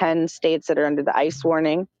 there were 10 states that are under the ice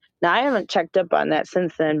warning. Now, I haven't checked up on that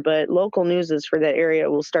since then, but local news for that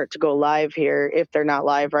area will start to go live here, if they're not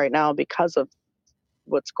live right now, because of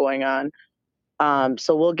what's going on.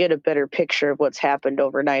 So we'll get a better picture of what's happened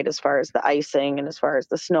overnight as far as the icing and as far as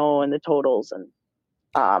the snow and the totals and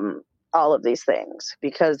all of these things,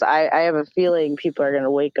 because I have a feeling people are going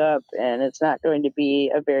to wake up and it's not going to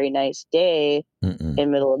be a very nice day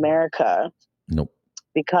in Middle America. Nope.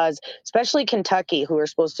 Because especially Kentucky, who are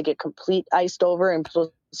supposed to get complete iced over and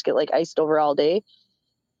supposed to get like iced over all day.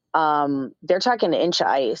 They're talking an inch of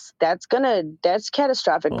ice. That's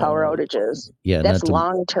catastrophic power outages. Yeah, that's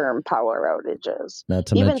long-term power outages. Not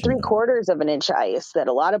to even mention 3/4 of an inch of ice that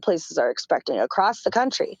a lot of places are expecting across the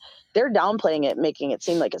country. They're downplaying it, making it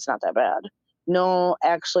seem like it's not that bad. No,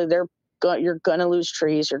 actually, you're gonna lose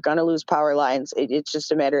trees. You're gonna lose power lines. It's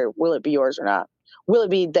just a matter of, will it be yours or not? Will it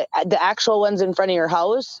be the actual ones in front of your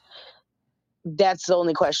house? That's the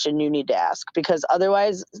only question you need to ask, because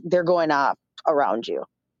otherwise they're going off around you.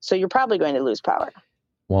 So you're probably going to lose power.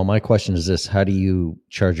 Well, my question is this: how do you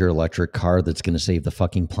charge your electric car that's going to save the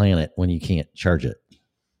fucking planet when you can't charge it?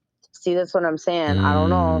 See, that's what I'm saying. I don't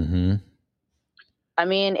know. I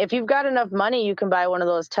mean, if you've got enough money, you can buy one of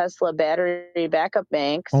those Tesla battery backup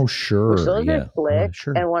banks. Oh, sure. Which those are slick.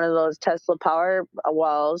 Sure. And one of those Tesla power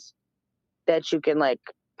walls that you can like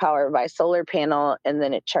power by solar panel, and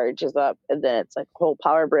then it charges up, and then it's like a whole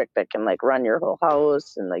power brick that can like run your whole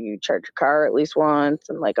house, and like you charge your car at least once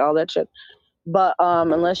and like all that shit. But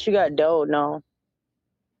unless you got dough, no.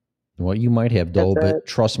 Well, you might have dough, but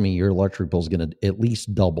trust me, your electric bill is going to at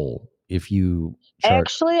least double if you charge.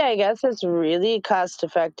 Actually, I guess it's really cost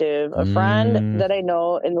effective. A friend that I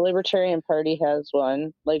know in the Libertarian Party has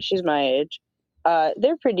one. Like, she's my age.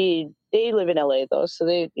 They live in LA though, so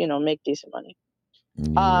they, make decent money.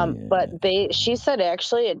 But she said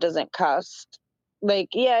actually it doesn't cost, like,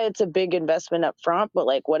 yeah, it's a big investment up front, but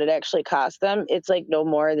like what it actually costs them, it's like no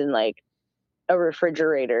more than like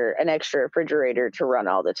an extra refrigerator to run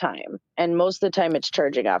all the time. And most of the time it's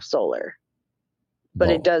charging off solar, but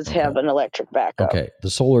it does have an electric backup. Okay. The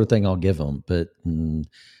solar thing I'll give them, but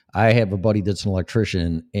I have a buddy that's an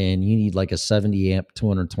electrician, and you need like a 70 amp,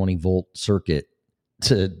 220 volt circuit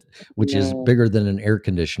which is bigger than an air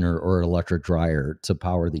conditioner or an electric dryer to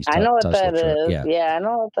power these. I know what that is. Yeah, I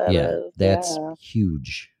know what that is. That's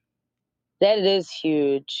huge. That is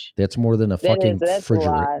huge. That's more than a fucking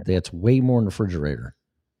refrigerator. That's way more than a refrigerator.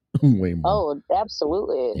 Way more. Oh,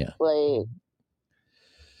 absolutely. Yeah. Like,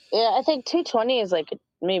 Yeah, I think 220 is like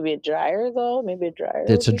maybe a dryer though. Maybe a dryer.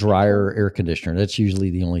 It's a would be dryer 220. air conditioner. That's usually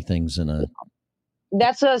the only things in a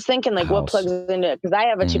That's what I was thinking. Like, what house. plugs into it? Because I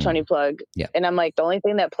have a 220 plug. Yeah. And I'm like, the only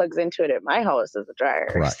thing that plugs into it at my house is a dryer.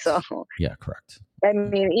 Correct. So Yeah, correct. I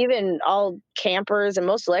mean, even all campers and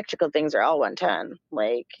most electrical things are all 110.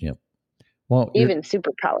 Like, Yep. Well, even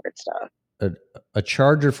super powered stuff. A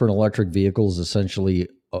charger for an electric vehicle is essentially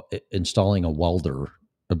installing a welder,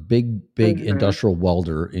 a big industrial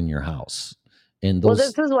welder in your house. And those, well,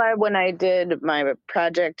 this is why when I did my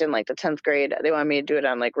project in like the 10th grade, they wanted me to do it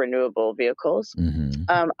on like renewable vehicles.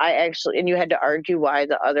 I actually, and you had to argue why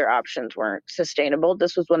the other options weren't sustainable.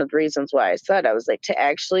 This was one of the reasons why I said, I was like, to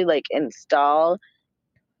actually like install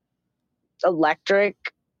electric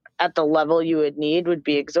at the level you would need would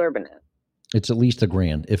be exorbitant. It's at least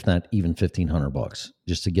 $1,000, if not even $1,500,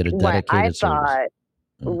 just to get a dedicated service.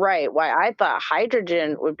 Right. Why I thought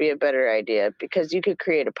hydrogen would be a better idea, because you could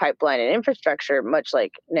create a pipeline and infrastructure much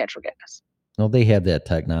like natural gas. No, they have that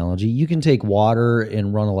technology. You can take water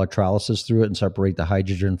and run electrolysis through it and separate the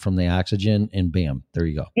hydrogen from the oxygen, and bam, there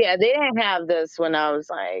you go. Yeah, they didn't have this when I was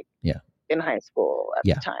like in high school at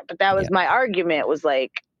the time. But that was my argument, was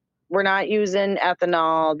like, we're not using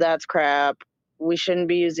ethanol. That's crap. We shouldn't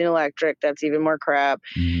be using electric. That's even more crap.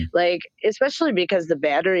 Like, especially because the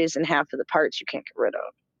batteries and half of the parts you can't get rid of.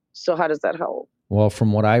 So how does that help? Well,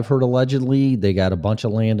 from what I've heard, allegedly, they got a bunch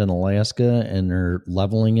of land in Alaska and they're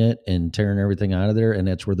leveling it and tearing everything out of there. And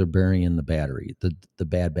that's where they're burying the battery, the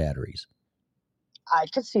bad batteries. I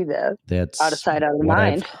could see that. That's out of sight, out of what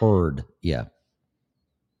mind. I've heard. Yeah.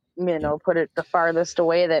 You know, put it the farthest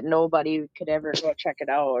away that nobody could ever go check it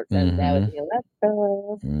out. And that would be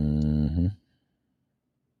Alaska.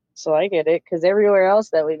 So I get it, because everywhere else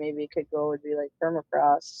that we maybe could go would be like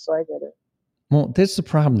permafrost. So I get it. Well, that's the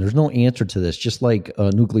problem. There's no answer to this. Just like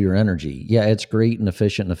nuclear energy. Yeah, it's great and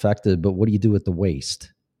efficient and effective, but what do you do with the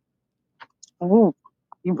waste? Oh,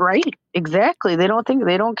 right. Exactly. They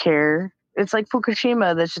don't care. It's like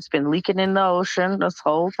Fukushima that's just been leaking in the ocean this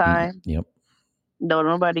whole time. Yep. No,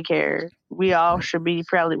 nobody cares. We all should be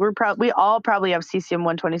we all probably have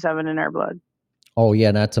cesium-127 in our blood. Oh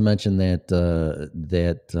yeah, not to mention that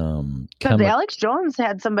because Alex Jones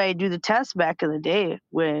had somebody do the test back in the day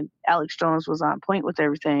when Alex Jones was on point with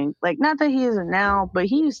everything. Like, not that he isn't now, but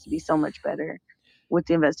he used to be so much better with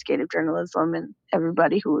the investigative journalism and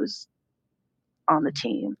everybody who was on the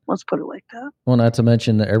team. Let's put it like that. Well, not to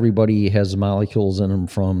mention that everybody has molecules in them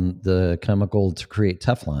from the chemical to create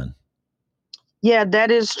Teflon. Yeah,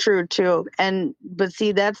 that is true too. But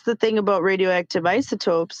see, that's the thing about radioactive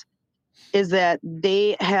isotopes, is that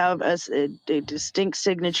they have a distinct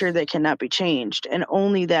signature that cannot be changed, and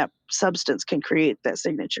only that substance can create that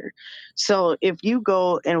signature. So if you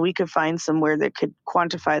go and we could find somewhere that could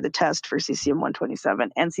quantify the test for cesium-127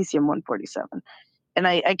 and cesium-147, and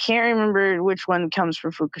I can't remember which one comes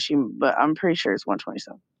from Fukushima, but I'm pretty sure it's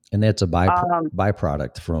 127. And that's a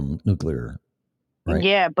byproduct from nuclear, right?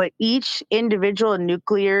 Yeah, but each individual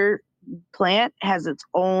nuclear plant has its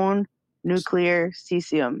own nuclear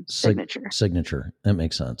cesium signature. That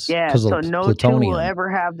makes sense. Yeah, so no two will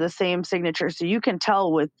ever have the same signature. So you can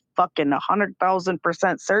tell with fucking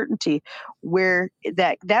 100,000% certainty where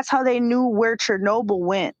that's how they knew where Chernobyl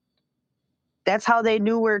went. That's how they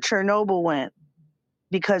knew where Chernobyl went,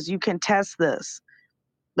 because you can test this.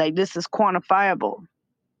 Like, this is quantifiable.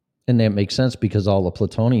 And that makes sense because all the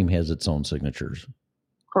plutonium has its own signatures.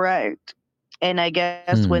 Correct. And I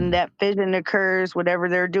guess when that fission occurs, whatever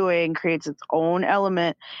they're doing creates its own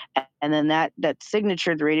element. And then that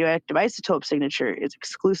signature, the radioactive isotope signature, is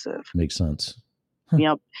exclusive. Makes sense.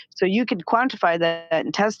 Yep. So you could quantify that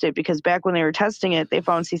and test it, because back when they were testing it, they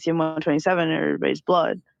found cesium-127 in everybody's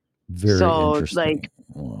blood. Very interesting.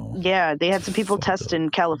 Wow. Yeah, they had some people test in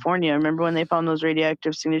California. Remember when they found those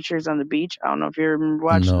radioactive signatures on the beach? I don't know if you remember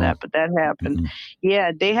watching that, but that happened.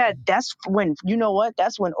 Yeah, that's when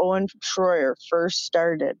Owen Schroyer first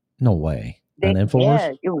started. No way. On Infowars?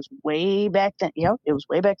 Yeah, it was way back then. Yep, it was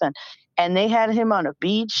way back then. And they had him on a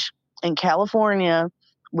beach in California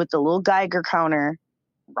with the little Geiger counter,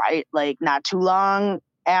 right? Like, not too long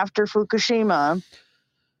after Fukushima.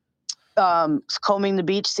 Combing the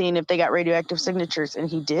beach, seeing if they got radioactive signatures, and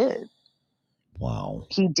he did. Wow.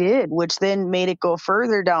 He did, which then made it go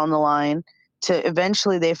further down the line to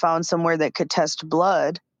eventually they found somewhere that could test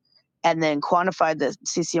blood, and then quantified that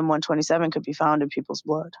cesium-127 could be found in people's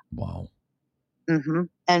blood. Wow.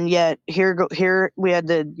 And yet here we had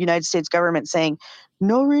the United States government saying,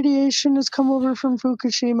 no radiation has come over from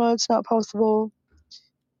Fukushima. It's not possible.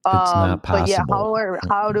 It's not possible. But yeah,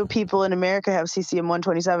 how do people in America have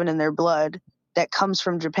cesium-127 in their blood that comes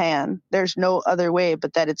from Japan. There's no other way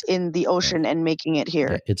but that it's in the ocean and making it here.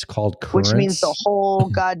 Yeah, it's called currents. Which means the whole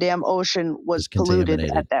goddamn ocean was polluted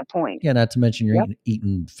at that point. Yeah, not to mention you're Yep.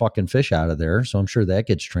 eating fucking fish out of there, so I'm sure that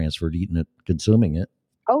gets transferred, eating it, consuming it.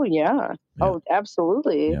 Oh, yeah. Oh,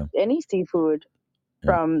 absolutely. Yeah. Any seafood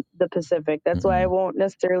from the Pacific. That's why I won't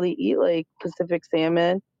necessarily eat like Pacific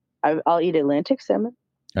salmon. I'll eat Atlantic salmon.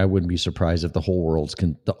 I wouldn't be surprised if the whole world's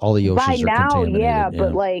all the oceans By are now, contaminated. yeah,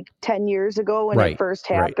 but like 10 years ago when it first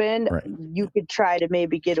happened, you could try to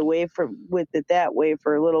maybe get away with it that way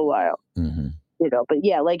for a little while. Mm-hmm. You know, but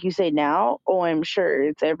yeah, like you say now, I'm sure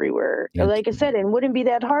it's everywhere. Like I said, it wouldn't be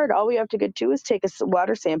that hard. All we have to do is take a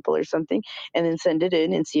water sample or something and then send it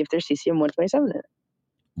in and see if there's cesium-127 in it.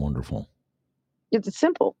 Wonderful. It's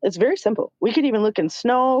simple. It's very simple. We could even look in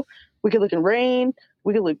snow. We could look in rain.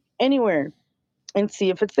 We could look anywhere and see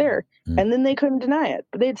if it's there. And then they couldn't deny it,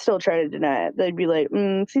 but they'd still try to deny it. They'd be like,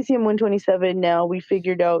 cesium-127 now we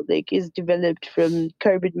figured out like is developed from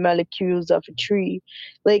carbon molecules off a tree.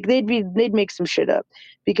 Like they'd make some shit up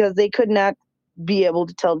because they could not be able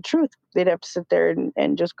to tell the truth. They'd have to sit there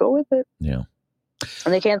and just go with it. Yeah.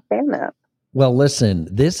 And they can't stand that. Well, listen,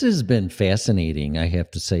 this has been fascinating. I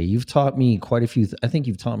have to say, you've taught me quite a few. I think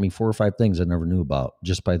you've taught me 4 or 5 things I never knew about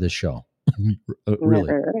just by this show.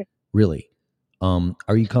 Really.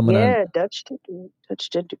 Are you coming on? Yeah, Dutch did do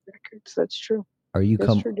records. That's true. Are you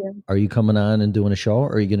coming on and doing a show,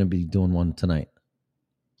 or are you going to be doing one tonight?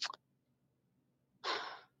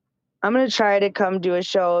 I'm going to try to come do a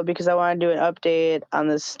show because I want to do an update on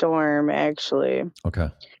the storm, actually. Okay.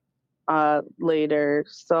 Later.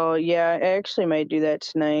 So, yeah, I actually might do that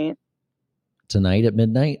tonight. Tonight at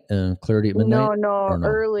midnight? Clarity at midnight? No,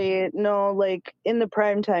 early. No, like in the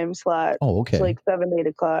prime time slot. Oh, okay. It's like 7, 8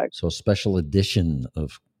 o'clock. So a special edition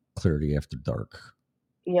of Clarity After Dark.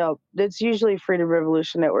 Yep. It's usually Freedom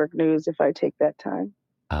Revolution Network news if I take that time.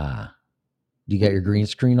 Ah. Do you got your green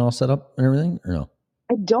screen all set up and everything, or no?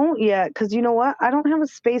 I don't yet, because you know what? I don't have a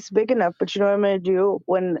space big enough, but you know what I'm going to do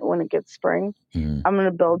when it gets spring? I'm going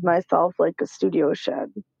to build myself like a studio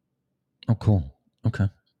shed. Oh, cool. Okay.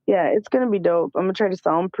 Yeah, it's going to be dope. I'm going to try to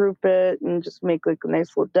soundproof it and just make like a nice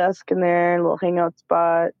little desk in there, a little hangout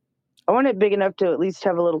spot. I want it big enough to at least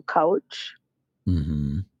have a little couch.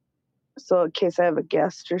 Mm-hmm. So in case I have a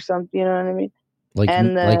guest or something, you know what I mean?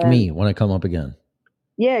 Like me when I come up again.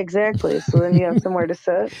 Yeah, exactly. So then you have somewhere to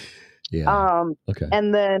sit. Yeah. Okay.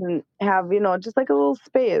 And then have, just like a little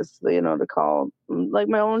space, to call like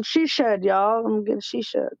my own she shed, y'all. I'm getting she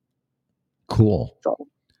shed. Cool. So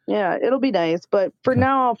yeah, it'll be nice. But for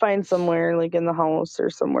now, I'll find somewhere like in the house or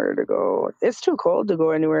somewhere to go. It's too cold to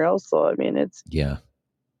go anywhere else. So I mean, it's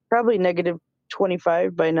probably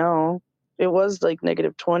 -25 by now. It was like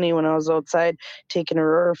 -20 when I was outside taking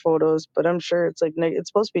aurora photos, but I'm sure it's like it's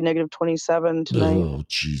supposed to be -27 tonight. Oh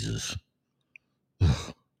Jesus.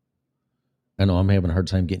 I know I'm having a hard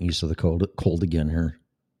time getting used to the cold again here.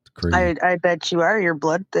 It's crazy. I bet you are. Your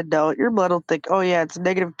blood thinned out. Your blood will think, oh yeah, it's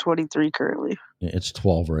 -23 currently. Yeah, it's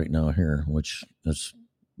 12 right now here, which is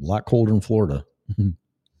a lot colder in Florida.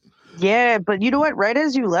 Yeah, but you know what? Right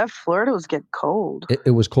as you left, Florida was getting cold.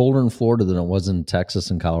 It was colder in Florida than it was in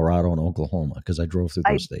Texas and Colorado and Oklahoma because I drove through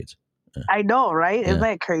those states. Yeah. I know, right? Isn't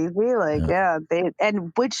that crazy? Like,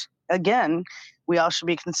 which again, we all should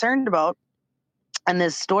be concerned about. And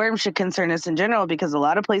this storm should concern us in general because a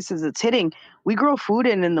lot of places it's hitting, we grow food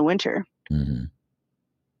in the winter. Mm-hmm.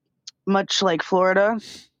 Much like Florida,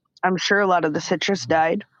 I'm sure a lot of the citrus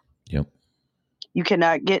died. Yep. You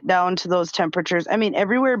cannot get down to those temperatures. I mean,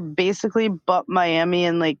 everywhere basically but Miami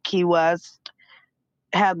and like Key West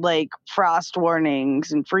had like frost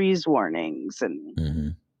warnings and freeze warnings,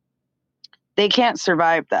 and they can't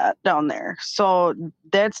survive that down there. So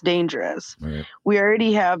that's dangerous. Right. We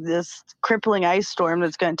already have this crippling ice storm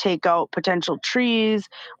that's going to take out potential trees,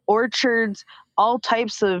 orchards, all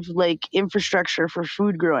types of like infrastructure for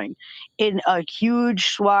food growing in a huge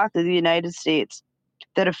swath of the United States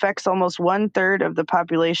that affects almost 1/3 of the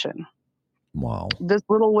population. Wow. This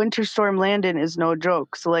little winter storm Landon is no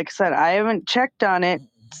joke. So like I said, I haven't checked on it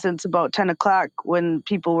since about 10 o'clock when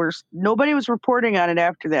nobody was reporting on it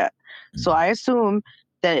after that. So I assume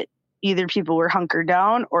that either people were hunkered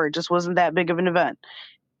down or it just wasn't that big of an event.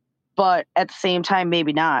 But at the same time,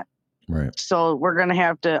 maybe not. Right. So we're going to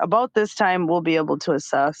have to, about this time, we'll be able to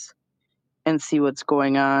assess and see what's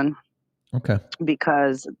going on. Okay.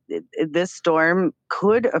 Because this storm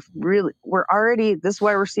could have really, this is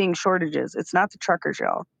why we're seeing shortages. It's not the truckers,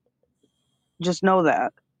 y'all. Just know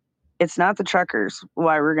that. It's not the truckers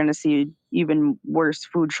why we're going to see even worse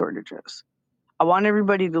food shortages. I want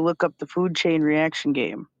everybody to look up the food chain reaction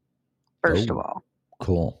game, first of all.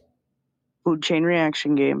 Cool. food chain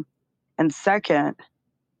reaction game. And second,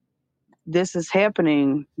 this is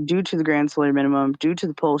happening due to the grand solar minimum, due to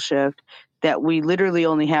the pole shift, that we literally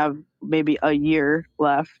only have maybe a year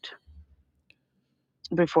left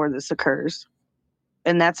before this occurs.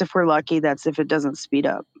 And that's if we're lucky. That's if it doesn't speed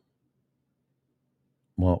up.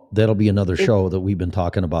 Well, that'll be another show that we've been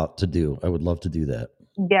talking about to do. I would love to do that.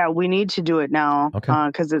 Yeah, we need to do it now Okay.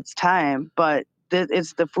 because it's time. But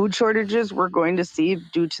it's the food shortages we're going to see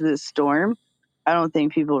due to this storm. I don't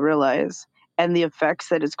think people realize, and the effects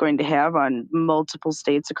that it's going to have on multiple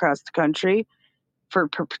states across the country for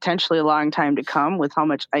potentially a long time to come with how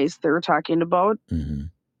much ice they were talking about. Mm-hmm.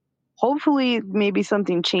 Hopefully, maybe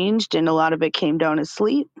something changed and a lot of it came down as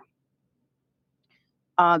sleet.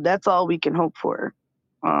 That's all we can hope for.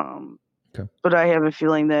 Okay. But I have a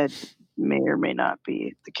feeling that may or may not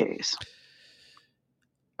be the case.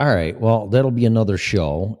 All right. Well, that'll be another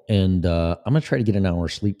show. And I'm going to try to get an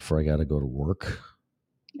hour's sleep before I got to go to work.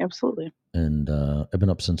 Absolutely. And I've been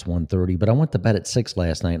up since 1:30, but I went to bed at 6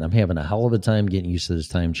 last night, and I'm having a hell of a time getting used to this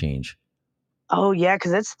time change. Oh, yeah,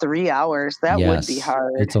 because it's 3 hours. That would be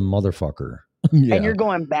hard. It's a motherfucker. Yeah. And you're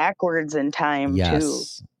going backwards in time, too.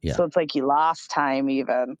 Yeah. So it's like you lost time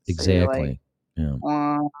even. Exactly. So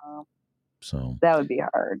Yeah. So that would be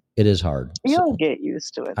hard. It is hard. You'll get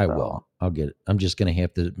used to it, I will. I'll get it. I'm just going to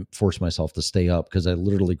have to force myself to stay up because I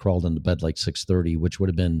literally crawled into bed like 6:30, which would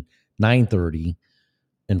have been 9:30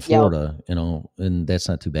 in Florida, and that's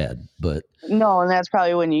not too bad. But no, and that's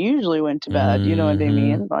probably when you usually went to bed. You know what I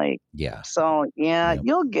mean? Like, yeah. So yeah,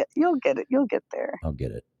 you'll get it. You'll get there. I'll get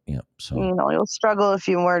it. Yeah. So you'll struggle a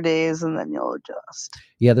few more days and then you'll adjust.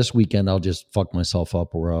 Yeah, this weekend I'll just fuck myself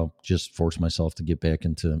up, or I'll just force myself to get back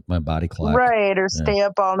into my body clock. Right, or stay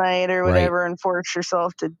up all night or whatever, and force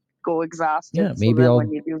yourself to go exhausted. Yeah, maybe I'll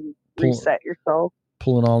when you do reset yourself.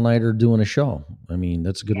 Pull an all-nighter doing a show. I mean,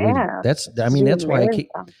 that's a good way.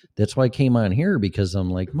 That's why I came on here, because I'm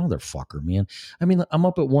like, motherfucker, man. I mean, I'm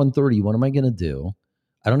up at 1:30. What am I going to do?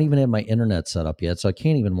 I don't even have my internet set up yet, so I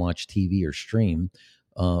can't even watch TV or stream.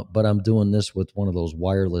 But I'm doing this with one of those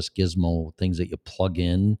wireless gizmo things that you plug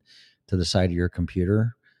in to the side of your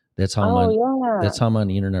computer. That's how that's how I'm on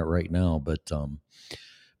the internet right now. But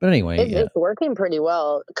anyway, it's working pretty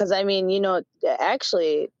well, because I mean,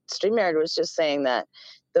 actually, StreamYard was just saying that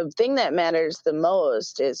the thing that matters the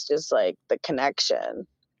most is just like the connection.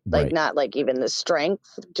 Like not like even the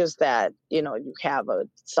strength, just that, you have a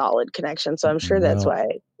solid connection. So I'm sure that's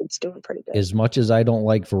why it's doing pretty good. As much as I don't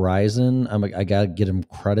like Verizon, I got to get them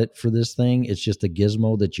credit for this thing. It's just a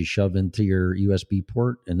gizmo that you shove into your USB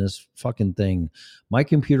port, and this fucking thing, my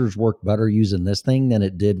computers work better using this thing than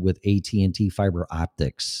it did with AT&T fiber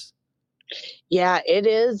optics. Yeah, it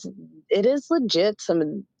is legit, some of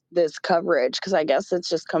this coverage, because I guess it's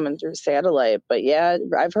just coming through satellite. But yeah,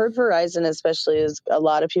 I've heard Verizon especially is a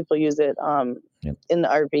lot of people use it in the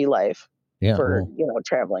RV life for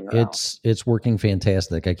traveling around. It's working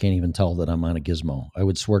fantastic. I can't even tell that I'm on a gizmo. I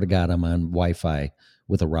would swear to God I'm on Wi-Fi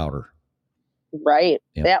with a router. Right.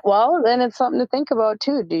 Yep. Then it's something to think about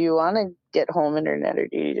too. Do you want to get home internet, or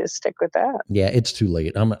do you just stick with that? Yeah, it's too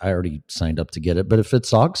late. I already signed up to get it, but if it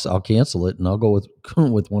sucks, I'll cancel it and I'll go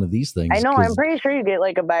with one of these things. I know. I'm pretty sure you get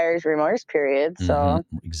like a buyer's remorse period. So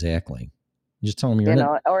exactly. Just tell them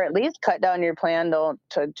you're or at least cut down your plan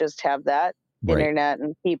to just have that internet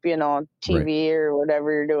and keep TV or whatever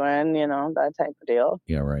you're doing. That type of deal.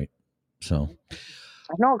 Yeah. Right. So.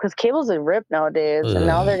 No, because cable's a rip nowadays, and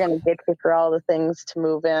now they're going to get you for all the things to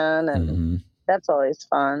move in, and that's always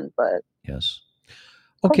fun. But yes,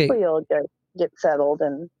 okay. Hopefully you'll get settled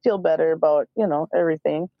and feel better about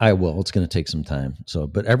everything. I will. It's going to take some time. So,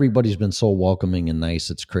 but everybody's been so welcoming and nice.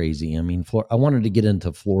 It's crazy. I mean, I wanted to get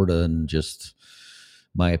into Florida and just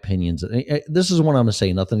my opinions. This is what I'm going to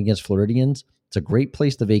say. Nothing against Floridians. It's a great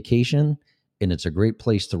place to vacation, and it's a great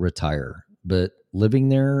place to retire. But living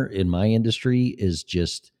there in my industry is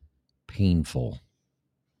just painful.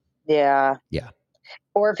 Yeah. Yeah.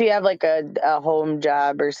 Or if you have like a home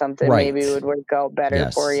job or something, maybe it would work out better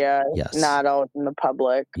for you. Yes. Not out in the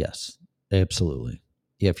public. Yes, absolutely.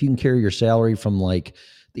 Yeah. If you can carry your salary from like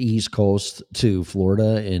the East Coast to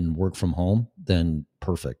Florida and work from home, then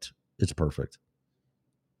perfect. It's perfect.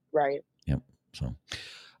 Right. Yep. So, all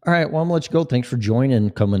right. Well, I'm going to let you go. Thanks for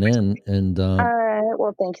coming in. And, all right.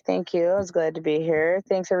 Well, thank you. I was glad to be here.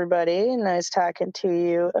 Thanks, everybody. Nice talking to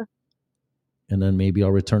you. And then maybe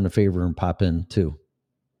I'll return the favor and pop in too.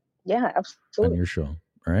 Yeah, absolutely. On your show.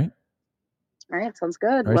 All right. All right. Sounds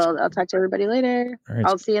good. Right. Well, I'll talk to everybody later.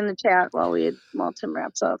 I'll see you in the chat while Tim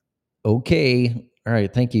wraps up. Okay. All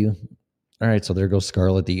right. Thank you. All right, so there goes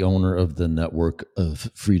Scarlett, the owner of the network of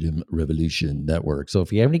Freedom Revolution Network. So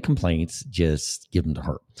if you have any complaints, just give them to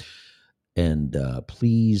her. And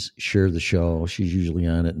please share the show. She's usually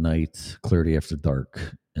on at night, Clarity After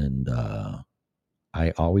Dark. And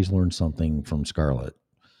I always learn something from Scarlett.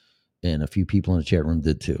 And a few people in the chat room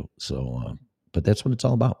did too. So, but that's what it's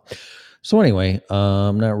all about. So anyway,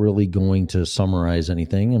 I'm not really going to summarize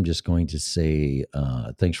anything. I'm just going to say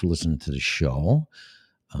thanks for listening to the show.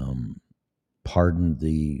 Pardon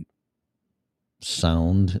the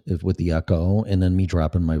sound with the echo and then me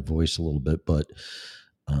dropping my voice a little bit. But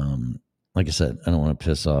like I said, I don't want to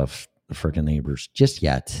piss off the freaking neighbors just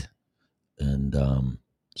yet. And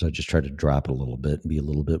so I just try to drop it a little bit and be a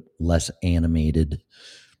little bit less animated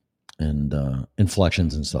and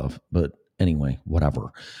inflections and stuff. But anyway,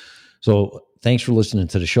 whatever. So thanks for listening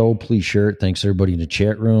to the show. Please share it. Thanks everybody in the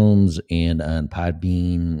chat rooms and on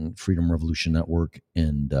Podbean, Freedom Revolution Network.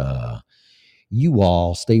 And you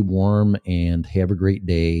all stay warm and have a great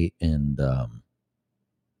day. And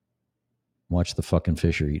watch the fucking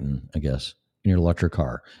fish you're eating, I guess, in your electric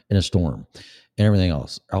car, in a storm, and everything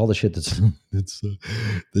else. All the shit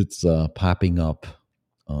that's popping up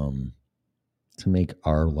to make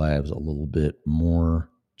our lives a little bit more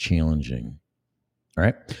challenging. All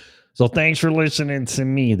right. So thanks for listening to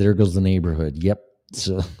me. There goes the neighborhood. Yep.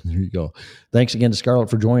 So there you go. Thanks again to Scarlett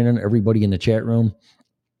for joining, everybody in the chat room.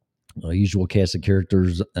 Usual cast of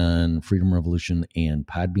characters on Freedom Revolution and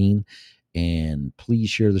Podbean. And please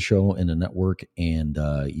share the show in the network. And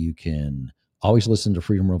you can always listen to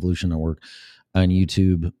Freedom Revolution Network on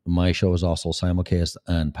YouTube. My show is also simulcast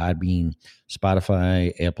on Podbean,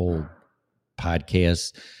 Spotify, Apple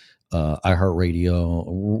Podcasts, iHeartRadio,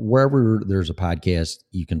 wherever there's a podcast,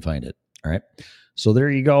 you can find it. All right. So there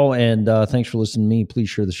you go. And thanks for listening to me. Please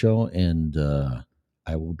share the show. And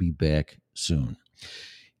I will be back soon.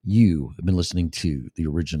 You have been listening to the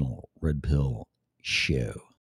original Red Pill Show.